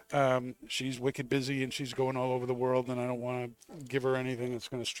 She's wicked busy and she's going all over the world, and I don't want to give her anything that's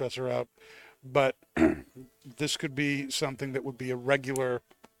going to stress her out. But this could be something that would be a regular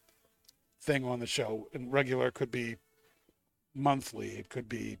thing on the show. And regular could be monthly. It could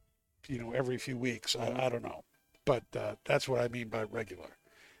be, every few weeks. I don't know. But that's what I mean by regular.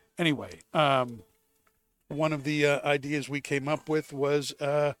 Anyway, one of the ideas we came up with was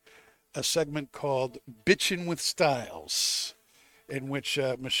a segment called Bitchin' with Styles, in which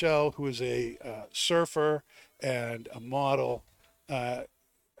Michelle, who is a surfer and a model,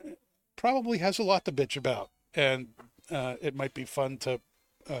 probably has a lot to bitch about. And it might be fun to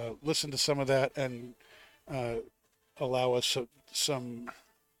listen to some of that and allow us some,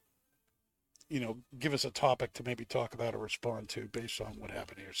 give us a topic to maybe talk about or respond to based on what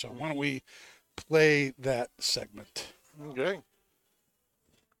happened here. So why don't we play that segment? Okay.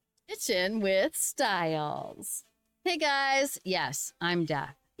 Kitchen with Styles. Hey guys, yes, I'm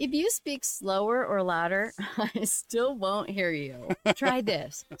deaf. If you speak slower or louder, I still won't hear you. Try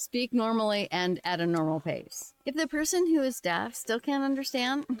this. Speak normally and at a normal pace. If the person who is deaf still can't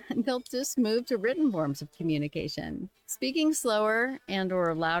understand, they'll just move to written forms of communication. Speaking slower and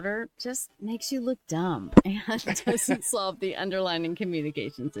or louder just makes you look dumb and doesn't solve the underlying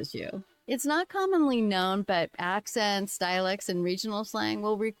communications issue. It's not commonly known, but accents, dialects, and regional slang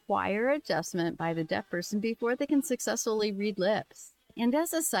will require adjustment by the deaf person before they can successfully read lips. And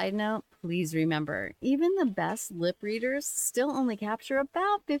as a side note, please remember, even the best lip readers still only capture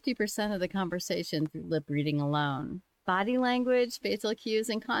about 50% of the conversation through lip reading alone. Body language, facial cues,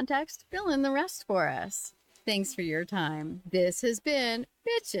 and context fill in the rest for us. Thanks for your time. This has been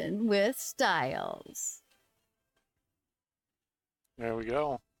Bitchin' with Styles. There we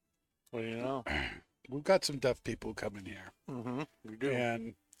go. What do you know? We've got some deaf people coming here. Mm-hmm. We do.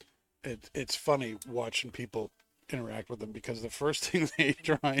 And it's funny watching people interact with them, because the first thing they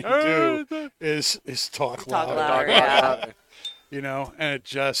try and do is talk louder. louder, yeah. And it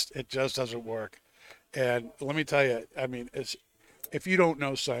just doesn't work. And let me tell you, I mean, if you don't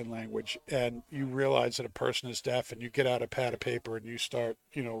know sign language and you realize that a person is deaf, and you get out a pad of paper and you start,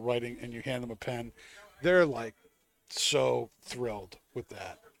 writing, and you hand them a pen, they're like so thrilled with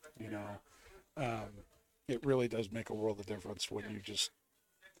that. It really does make a world of difference when you just.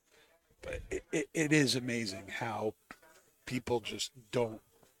 But it is amazing how people just don't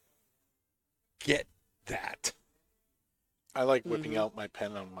get that. I like whipping out my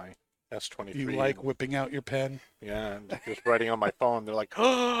pen on my S23. You like whipping out your pen? Yeah, and just writing on my phone. They're like,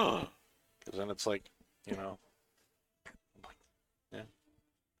 oh, because then it's like, I'm like, yeah,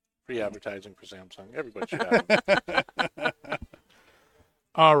 free advertising for Samsung. Everybody should have it.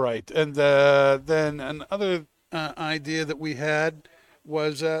 All right, and then another idea that we had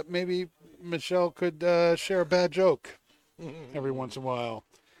was maybe Michelle could share a bad joke every once in a while,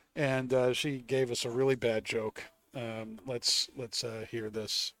 and she gave us a really bad joke. Let's hear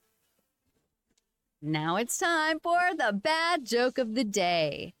this. Now it's time for the bad joke of the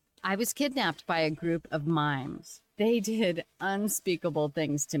day. I was kidnapped by a group of mimes. They did unspeakable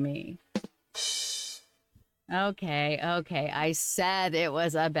things to me. Okay, I said it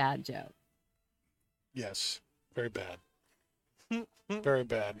was a bad joke. Yes, very bad. Very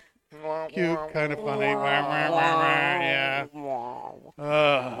bad. Cute, kind of funny. Yeah.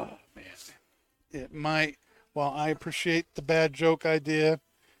 Oh, man. It might. While I appreciate the bad joke idea,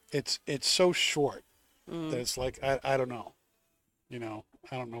 it's so short that it's like I don't know. I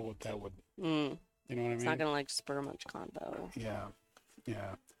don't know what that would. You know what I mean? It's not gonna spur much convo. Yeah.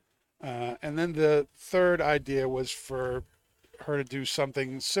 And then the third idea was for her to do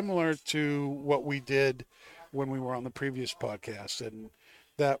something similar to what we did when we were on the previous podcast, and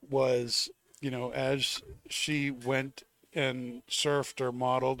that was, as she went and surfed or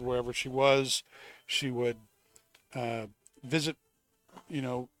modeled wherever she was, she would visit,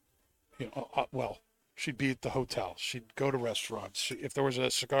 well, she'd be at the hotel. She'd go to restaurants. If there was a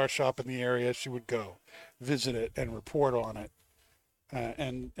cigar shop in the area, she would go visit it and report on it,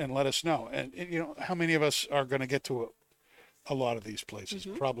 and let us know. And how many of us are going to get to a lot of these places?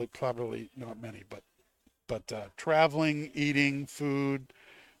 Mm-hmm. Probably not many, but traveling, eating, food,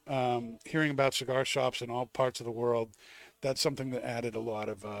 hearing about cigar shops in all parts of the world, that's something that added a lot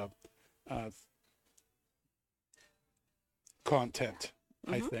of content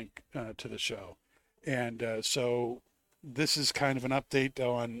I think, to the show. And so this is kind of an update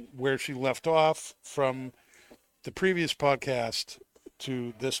on where she left off from the previous podcast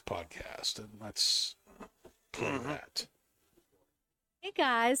to this podcast. And let's play that. Hey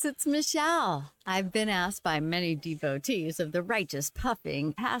guys, it's Michelle. I've been asked by many devotees of the righteous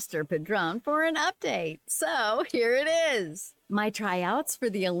puffing Pastor Padron for an update. So here it is. My tryouts for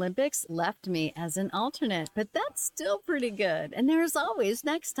the Olympics left me as an alternate, but that's still pretty good. And there's always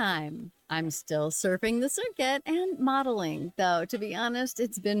next time. I'm still surfing the circuit and modeling, though to be honest,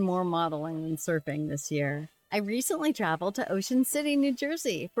 it's been more modeling than surfing this year. I recently traveled to Ocean City, New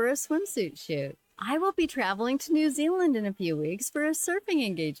Jersey for a swimsuit shoot. I will be traveling to New Zealand in a few weeks for a surfing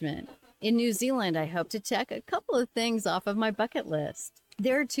engagement. In New Zealand, I hope to check a couple of things off of my bucket list.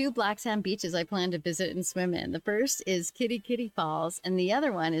 There are 2 black sand beaches I plan to visit and swim in. The first is Kitty Kitty Falls, and the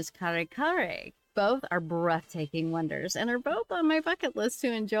other one is Kare Kare. Both are breathtaking wonders and are both on my bucket list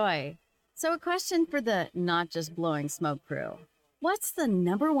to enjoy. So a question for the Not Just Blowing Smoke crew. What's the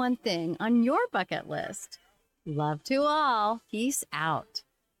number one thing on your bucket list? Love to all. Peace out.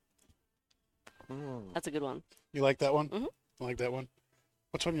 That's a good one. You like that one? Mhm. I like that one.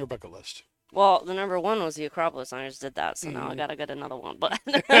 What's on your bucket list? Well, the number one was the Acropolis, and I just did that, so now I gotta get another one. But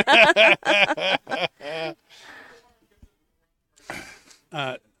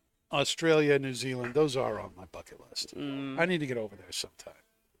Australia, New Zealand, those are on my bucket list. I need to get over there sometime.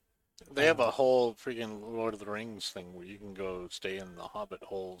 They have a whole freaking Lord of the Rings thing where you can go stay in the Hobbit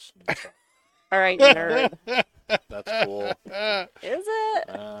holes and stuff. all right, nerd. That's cool. Is it?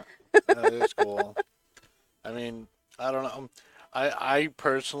 That is cool. I mean, I don't know. I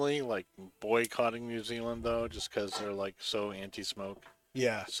personally like boycotting New Zealand though, just because they're like so anti-smoke.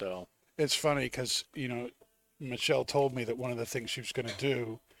 Yeah. So It's funny because, Michelle told me that one of the things she was going to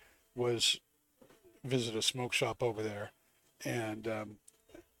do was visit a smoke shop over there. And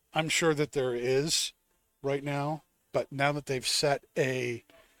I'm sure that there is right now, but now that they've set a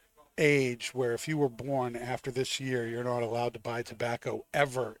age where if you were born after this year, you're not allowed to buy tobacco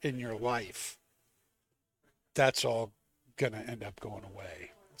ever in your life, that's all going to end up going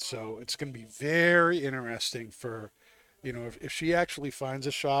away. So it's going to be very interesting for, if she actually finds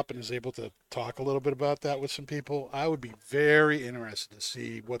a shop and is able to talk a little bit about that with some people, I would be very interested to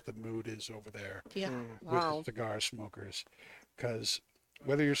see what the mood is over there Yeah. with Wow. cigar smokers. Because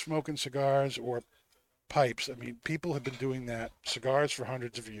whether you're smoking cigars or pipes, I mean, people have been doing that, cigars for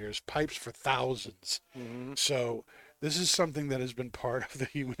hundreds of years, pipes for thousands. So this is something that has been part of the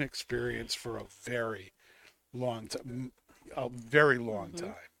human experience for a very long time,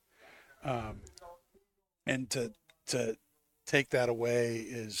 and to take that away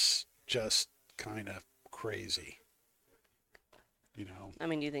is just kind of crazy, I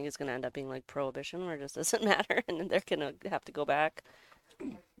mean, do you think it's gonna end up being like prohibition, where it just doesn't matter, and then they're gonna have to go back?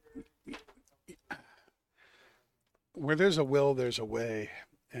 Where there's a will, there's a way.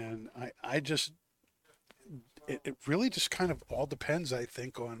 And it really just kind of all depends, I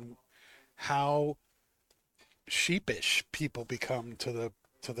think, on how sheepish people become to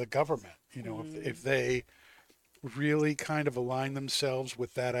the government. If they really kind of align themselves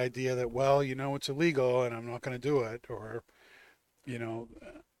with that idea that, well, it's illegal and I'm not going to do it, or,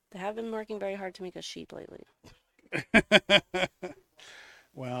 They have been working very hard to make us sheep lately.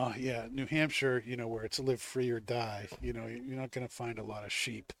 well, yeah, New Hampshire, where it's live free or die, you're not going to find a lot of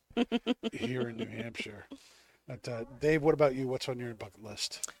sheep here in New Hampshire. But Dave, what about you? What's on your bucket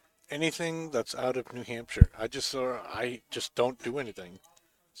list? anything that's out of New Hampshire, I just don't do anything.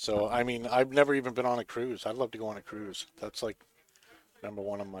 So I mean, I've never even been on a cruise. I'd love to go on a cruise. That's like number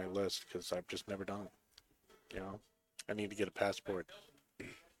one on my list because I've just never done it. I need to get a passport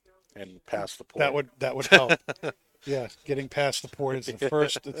and pass the port. That would help. Yeah, getting past the port is the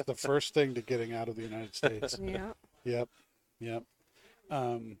first. It's the first thing to getting out of the United States. Yeah. Yep.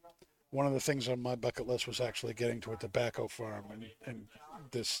 One of the things on my bucket list was actually getting to a tobacco farm, and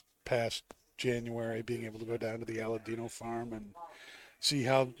this past January, being able to go down to the Aladino farm and see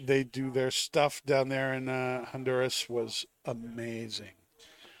how they do their stuff down there in Honduras was amazing.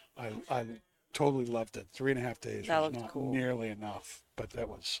 I totally loved it. 3.5 days That was looked not cool. nearly enough, but that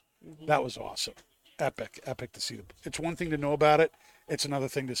was awesome. Epic to see. It's one thing to know about it. It's another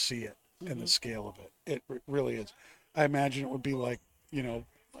thing to see it and the scale of it. It really is. I imagine it would be like,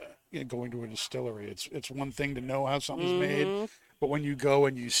 going to a distillery. It's one thing to know how something's made, but when you go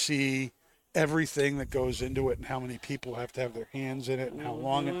and you see everything that goes into it and how many people have to have their hands in it and how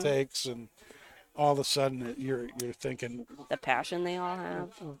long it takes, and all of a sudden you're thinking, The passion they all have.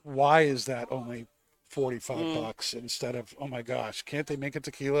 why is that only $45 instead of, oh my gosh, can't they make a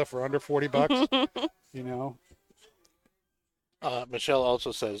tequila for under $40? Michelle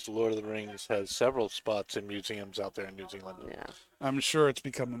also says Lord of the Rings has several spots in museums out there in New Zealand. Yeah. I'm sure it's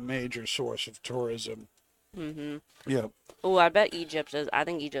become a major source of tourism. Mm-hmm. Yeah. Oh, I bet Egypt is. I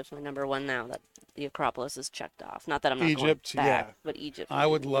think Egypt's my number one now that the Acropolis is checked off. Not that I'm not Egypt, going back, yeah. but Egypt. I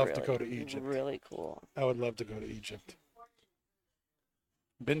would be love to really, go to Egypt. Really cool. I would love to go to Egypt.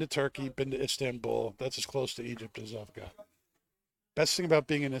 Been to Turkey, been to Istanbul. That's as close to Egypt as I've got. Best thing about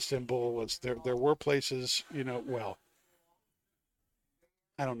being in Istanbul was there were places, well,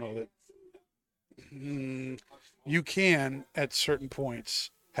 I don't know that you can at certain points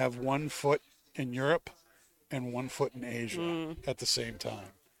have 1 foot in Europe and 1 foot in Asia at the same time.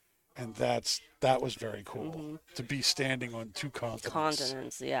 And that was very cool to be standing on 2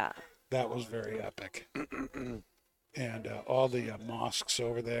 continents. Yeah. That was very epic. And all the mosques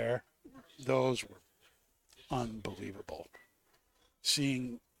over there, those were unbelievable.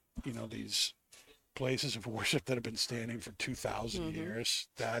 Seeing, these places of worship that have been standing for 2,000 years,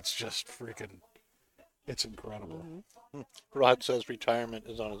 that's just freaking, it's incredible. Rod says retirement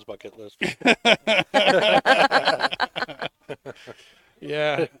is on his bucket list.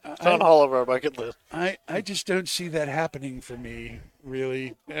 Yeah. It's on all of our bucket list. I just don't see that happening for me,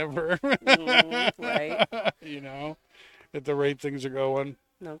 really, ever. Right. At the rate things are going.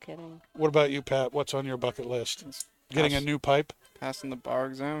 No kidding. What about you, Pat? What's on your bucket list? Getting a new pipe? Passing the bar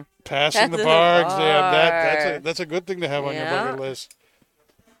exam. Passing the bar exam. That's a good thing to have on your bucket list.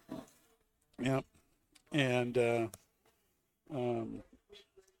 Yep. And, one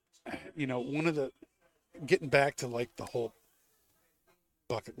of the, getting back to like the whole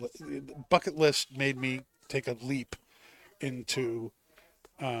bucket list made me take a leap into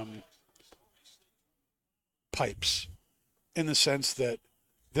pipes, in the sense that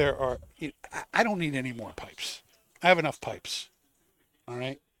I don't need any more pipes. I have enough pipes. All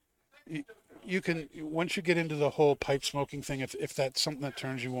right. You can, once you get into the whole pipe smoking thing, if that's something that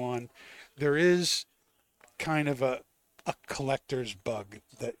turns you on, there is kind of a collector's bug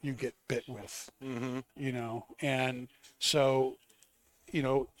that you get bit with, and so,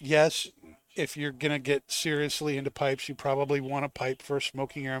 yes, if you're going to get seriously into pipes, you probably want a pipe for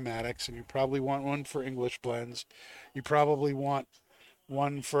smoking aromatics, and you probably want one for English blends. You probably want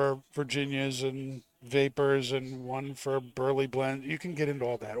one for Virginias and vapors and one for Burley blend. You can get into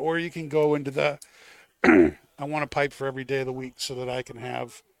all that. Or you can go into the, I want a pipe for every day of the week so that I can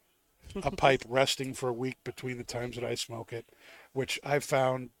have a pipe resting for a week between the times that I smoke it, which I've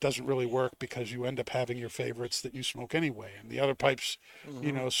found doesn't really work because you end up having your favorites that you smoke anyway. And the other pipes,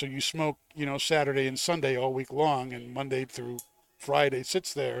 so you smoke, Saturday and Sunday all week long, and Monday through Friday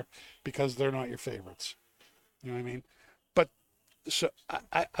sits there because they're not your favorites. You know what I mean? But so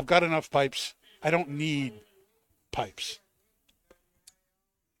I've got enough pipes. I don't need pipes.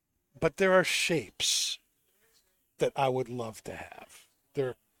 But there are shapes that I would love to have. There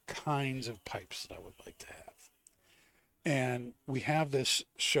are kinds of pipes that I would like to have. And we have this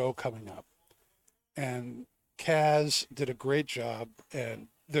show coming up. And Kaz did a great job. And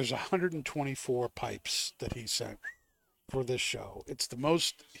there's 124 pipes that he sent for this show. It's the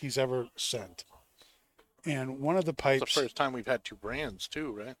most he's ever sent. And one of the pipes... It's the first time we've had 2 brands,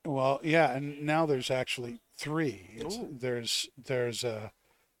 too, right? Well, yeah, and now there's actually 3. There's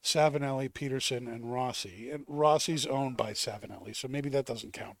Savinelli, Peterson, and Rossi. And Rossi's owned by Savinelli, so maybe that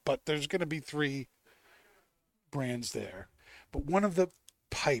doesn't count. But there's going to be 3 brands there. But one of the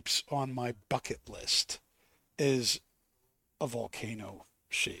pipes on my bucket list is a volcano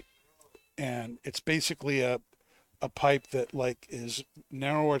shape. And it's basically a pipe that like is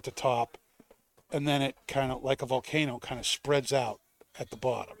narrower at the top, and then it kind of, like a volcano, kind of spreads out at the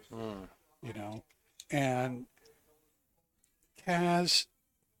bottom, and has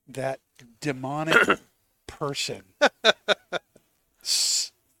that demonic person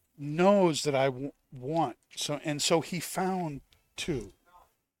knows that I want. So he found 2.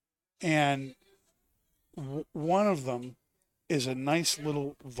 And one of them is a nice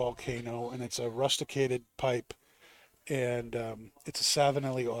little volcano, and it's a rusticated pipe, and it's a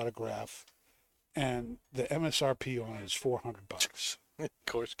Savinelli autograph. And the MSRP on it is $400. Of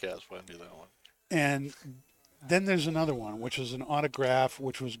course, Cass went to that one. And then there's another one, which is an autograph,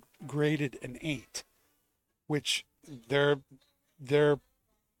 which was graded an 8, which their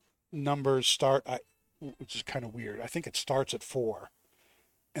numbers start, which is kind of weird. I think it starts at 4,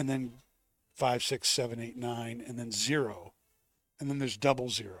 and then 5, 6, 7, 8, 9, and then 0, and then there's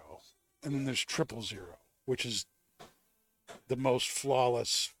 00, and then there's 000, which is the most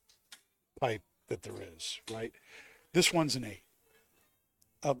flawless pipe that there is, right? This one's an 8,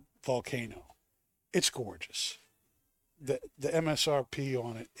 a volcano. It's gorgeous. The MSRP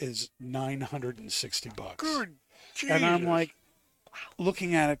on it is $960. Good And I'm Jesus. like,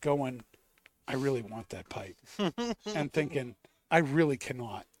 looking at it going, I really want that pipe. And thinking, I really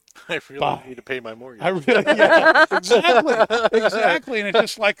cannot. I really Bye. need to pay my mortgage. I really, yeah, exactly. And it's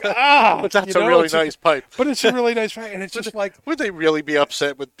just like, but that's a really nice pipe. But it's a really nice pipe. And it's just like, Would they really be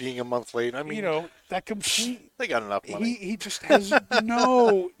upset with being a month late? I mean, that complete, they got enough money. he just has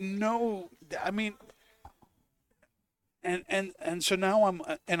no, I mean, and so now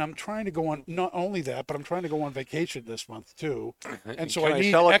I'm trying to go on, not only that, but I'm trying to go on vacation this month too. And so Can I I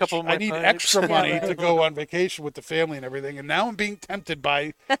need sell a extra, couple of my I need pipes? extra money to go on vacation with the family and everything. And now I'm being tempted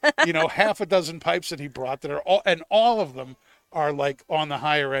by, half a dozen pipes that he brought that are all of them are like on the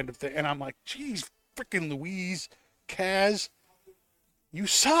higher end of the, and I'm like, geez, freaking Louise, Kaz, you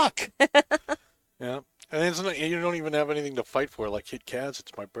suck. Yeah. And it's not, you don't even have anything to fight for. Like, hit Kaz,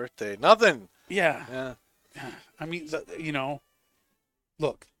 it's my birthday. Nothing. Yeah. Yeah. I mean,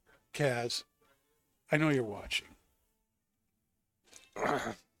 look, Kaz, I know you're watching.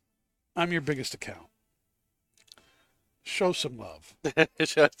 I'm your biggest account. Show some love.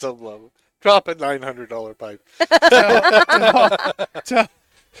 Shut some love. Drop a $900 pipe.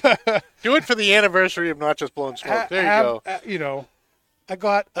 Do it for the anniversary of Not Just Blowing Smoke. There you go. I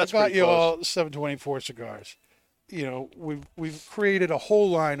got pretty you close. all 724 cigars. We've created a whole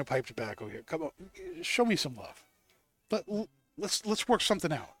line of pipe tobacco here. Come on, show me some love. Let's work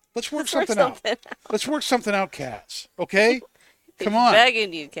something out. Let's work something out. Let's work something out, Kaz. Okay? Come on.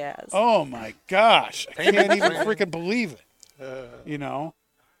 Begging you, Kaz. Oh my gosh, I can't even freaking believe it.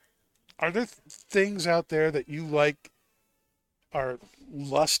 Are there things out there that you are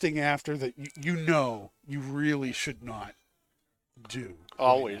lusting after that you really should not do?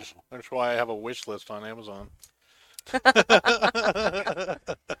 Always. That's why I have a wish list on Amazon.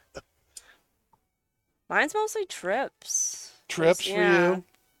 Mine's mostly trips. Trips for Yeah. you?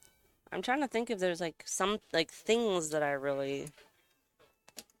 I'm trying to think if there's some things that I really,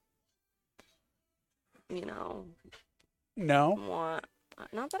 No. want.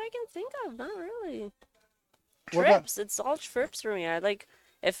 Not that I can think of. Not really. What about- Trips. It's all trips for me.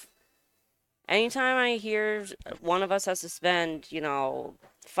 If anytime I hear one of us has to spend,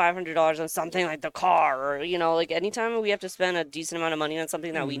 $500 on something like the car, or anytime we have to spend a decent amount of money on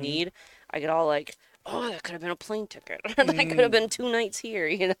something that we need, I get all like, oh, that could have been a plane ticket. That could have been 2 nights here.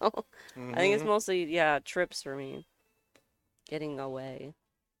 I think it's mostly trips for me. Getting away.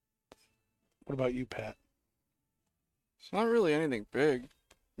 What about you, Pat? It's not really anything big.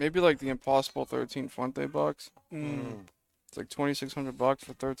 Maybe like the Impossible 13 Fuente box. It's like $2,600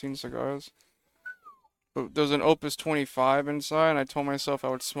 for 13 cigars. But there's an Opus 25 inside, and I told myself I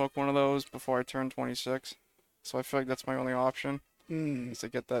would smoke one of those before I turned 26. So I feel like that's my only option, is to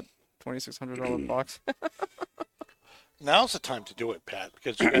get that $2,600 box. Now's the time to do it, Pat,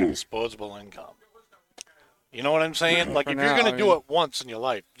 because you got disposable income. You know what I'm saying? Like, For if now, you're going I to do mean- it once in your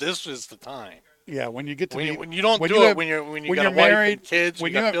life, this is the time. Yeah, when you get to When you don't when do you it have- when you when got you're a wife married, and kids,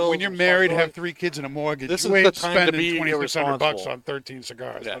 when you got bills when you're and married, stuff have going. 3 kids and a mortgage, This you is the ain't time to spending be $2,600 irresponsible. on 13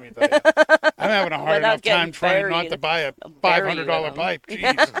 cigars. Yeah. Let me tell you, I'm having a hard Without enough time getting trying not buried. to buy a Buried with $500 them. pipe.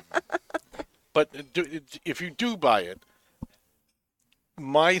 Jeez. But if you do buy it,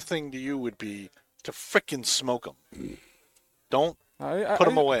 my thing to you would be to frickin' smoke them. Don't I put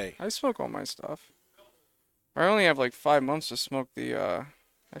them away. I smoke all my stuff. I only have like 5 months to smoke the.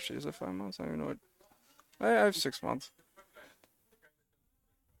 Actually, is it 5 months? I don't even know what. I have 6 months.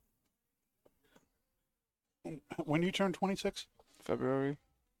 When you turn 26? February.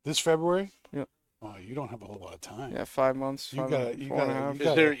 This February? Yep. Oh, you don't have a whole lot of time. Yeah, 5 months. You Five, gotta- you 4.5.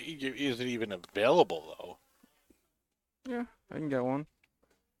 gotta- Is it even available though? Yeah, I can get one.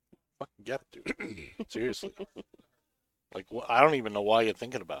 Fucking get it, dude. Seriously. Like, I don't even know why you're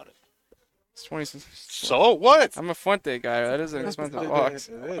thinking about it. It's 26. So what? I'm a Fuente guy. That is an expensive box.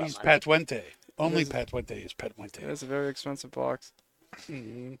 He's Pat Fuente. Only Pat Fuente is Pat Fuente. It's a very expensive box.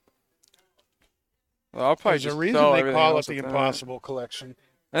 Mhm. Well, I'll probably There's a just reason sell they everything call it else the at that. Impossible Collection.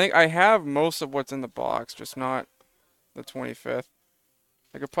 I think I have most of what's in the box, just not the 25th.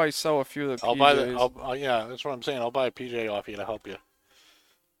 I could probably sell a few of the I'll PJs. buy the. Yeah, that's what I'm saying. I'll buy a PJ off you to help you.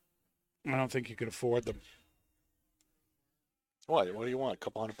 I don't think you could afford them. What? What do you want? A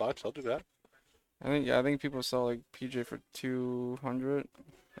couple $100? I'll do that. I think people sell like PJ for 200.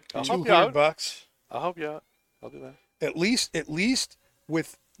 I'll help you $200 out. bucks. I'll help you out. I'll do that. At least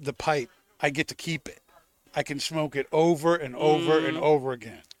with the pipe, I get to keep it. I can smoke it over and over and over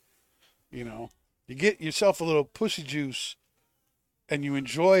again. You get yourself a little pussy juice, and you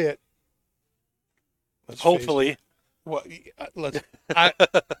enjoy it. Let's face it. Hopefully. Well,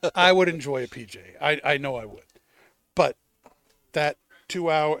 I would enjoy a PJ. I know I would, but that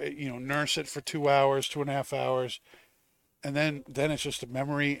 2 hour, nurse it for 2 hours, 2.5 hours. and then it's just a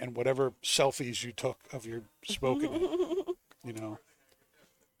memory and whatever selfies you took of your smoking it, you know.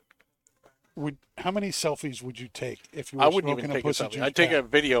 How many selfies would you take if you were I wouldn't smoking even a take a pussy selfie. juice I'd take a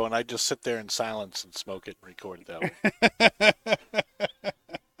pack? video and I'd just sit there in silence and smoke it and record it that way.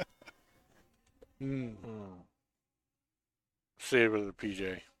 Save it to the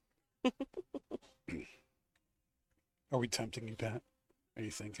PJ. Are we tempting you, Pat? Are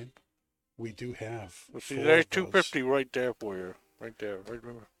you thinking? We do have. Well, see, 4 there's of those. 250 right there for you. Right there. Right,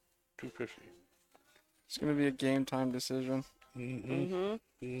 remember? 250. It's gonna be a game time decision.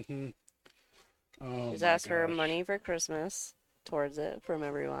 Oh, Just my ask for gosh. money for Christmas towards it from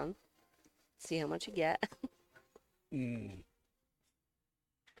everyone. See how much you get.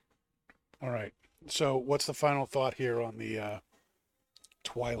 All right. So, what's the final thought here on the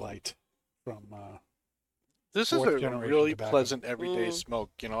Twilight from? This is Fourth a generation really tobacco. pleasant everyday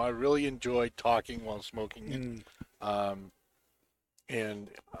smoke. You know, I really enjoy talking while smoking it. And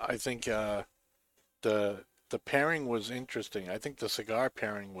I think the pairing was interesting. I think the cigar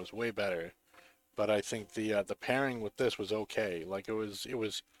pairing was way better, but I think the pairing with this was okay. Like it was.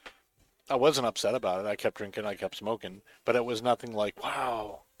 I wasn't upset about it. I kept drinking. I kept smoking, but it was nothing like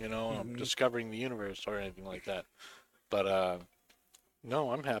wow. You know, I'm discovering the universe or anything like that. But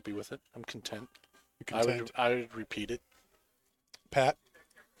no, I'm happy with it. I'm content. I would repeat it. Pat?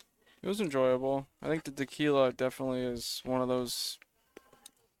 It was enjoyable. I think the tequila definitely is one of those,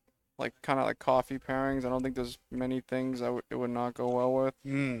 like, kind of like coffee pairings. I don't think there's many things it would not go well with.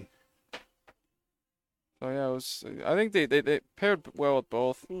 So yeah, it was. I think they paired well with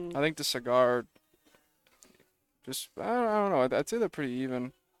both. I think the cigar, just I don't know. I'd say they're pretty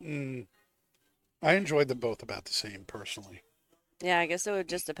even. I enjoyed them both about the same, personally. Yeah, I guess it would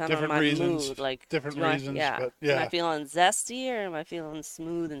just depend Different on my reasons, mood. Like different do I- reasons, yeah. but yeah. Am I feeling zesty or am I feeling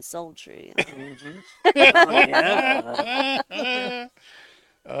smooth and sultry?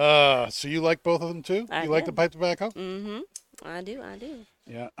 So you like both of them too? I You like the do. pipe tobacco? I do.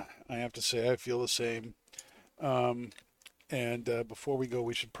 Yeah, I have to say I feel the same. And before we go,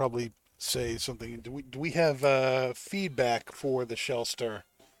 we should probably say something. Do we have feedback for the Shellster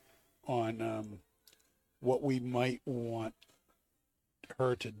on what we might want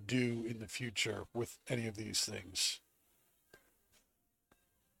her to do in the future with any of these things?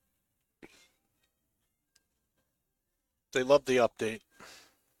 They love the update.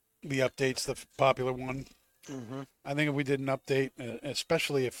 The update's the popular one. I think if we did an update,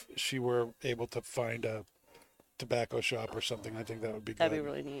 especially if she were able to find a tobacco shop or something, I think that would be good. That'd be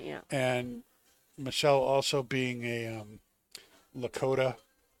really neat. Yeah. And Michelle also being a Lakota,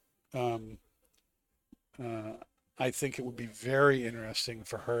 I think it would be very interesting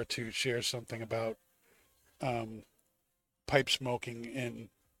for her to share something about pipe smoking in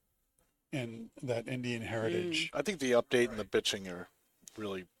that Indian heritage. I think the update and the bitching are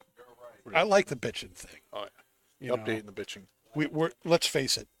really. I like the bitching thing. Oh, yeah. You The know, update and the bitching. we're let's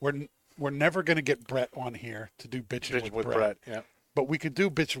face it, we're never going to get Brett on here to do bitching Bitching with with Brett. Yeah. but we could do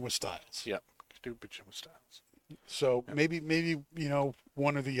bitching with Styles. Yeah. Do bitching with Styles. So maybe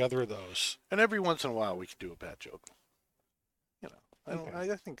one or the other of those. And every once in a while we can do a bad joke. You know, I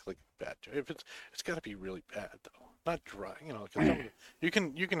think like bad joke. If it's got to be really bad though, not dry. You know, 'cause you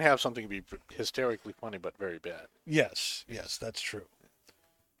can have something be hysterically funny but very bad. Yes, that's true.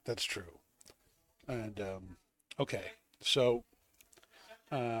 That's true. And okay, so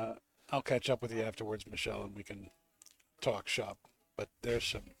I'll catch up with you afterwards, Michelle, and we can talk shop. But there's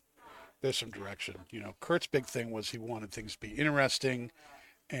some direction. You know, Kurt's big thing was he wanted things to be interesting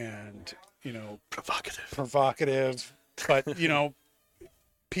and, provocative, but,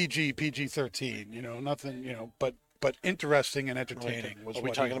 PG-13, nothing, but interesting and entertaining was Are what we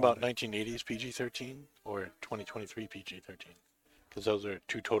he talking about wanted. 1980s PG-13 or 2023 PG-13? Because those are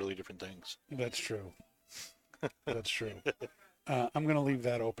two totally different things. That's true. That's true. I'm going to leave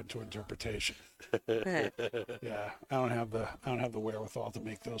that open to interpretation. Yeah, I don't have the wherewithal to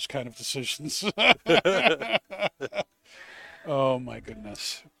make those kind of decisions. Oh my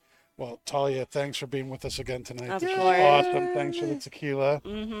goodness. Well, Talia, thanks for being with us again tonight. Of This was course. awesome. Thanks for the tequila.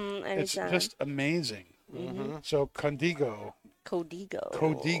 Anytime. It's just amazing. So Codigo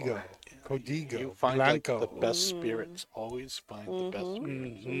Codigo. You find like, Blanco. the best spirits. Always find the best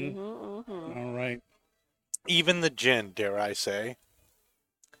spirits. All right. Even the gin, dare I say.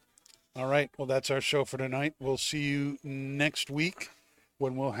 All right. Well, that's our show for tonight. We'll see you next week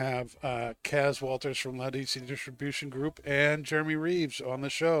when we'll have Kaz Walters from La DC Distribution Group and Jeremy Reeves on the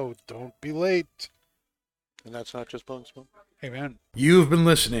show. Don't be late. And that's not just blowing smoke. Amen. You've been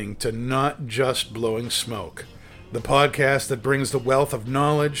listening to Not Just Blowing Smoke, the podcast that brings the wealth of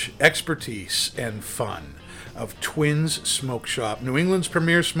knowledge, expertise, and fun of Twins Smoke Shop, New England's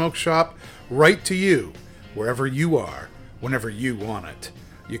premier smoke shop, right to you, wherever you are, whenever you want it.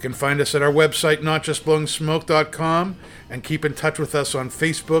 You can find us at our website, notjustblowingsmoke.com, and keep in touch with us on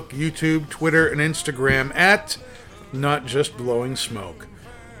Facebook, YouTube, Twitter, and Instagram at Not Just Blowing Smoke.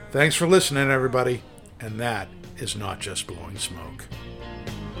 Thanks for listening, everybody, and that is Not Just Blowing Smoke.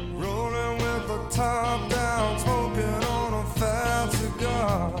 Rolling with the top down,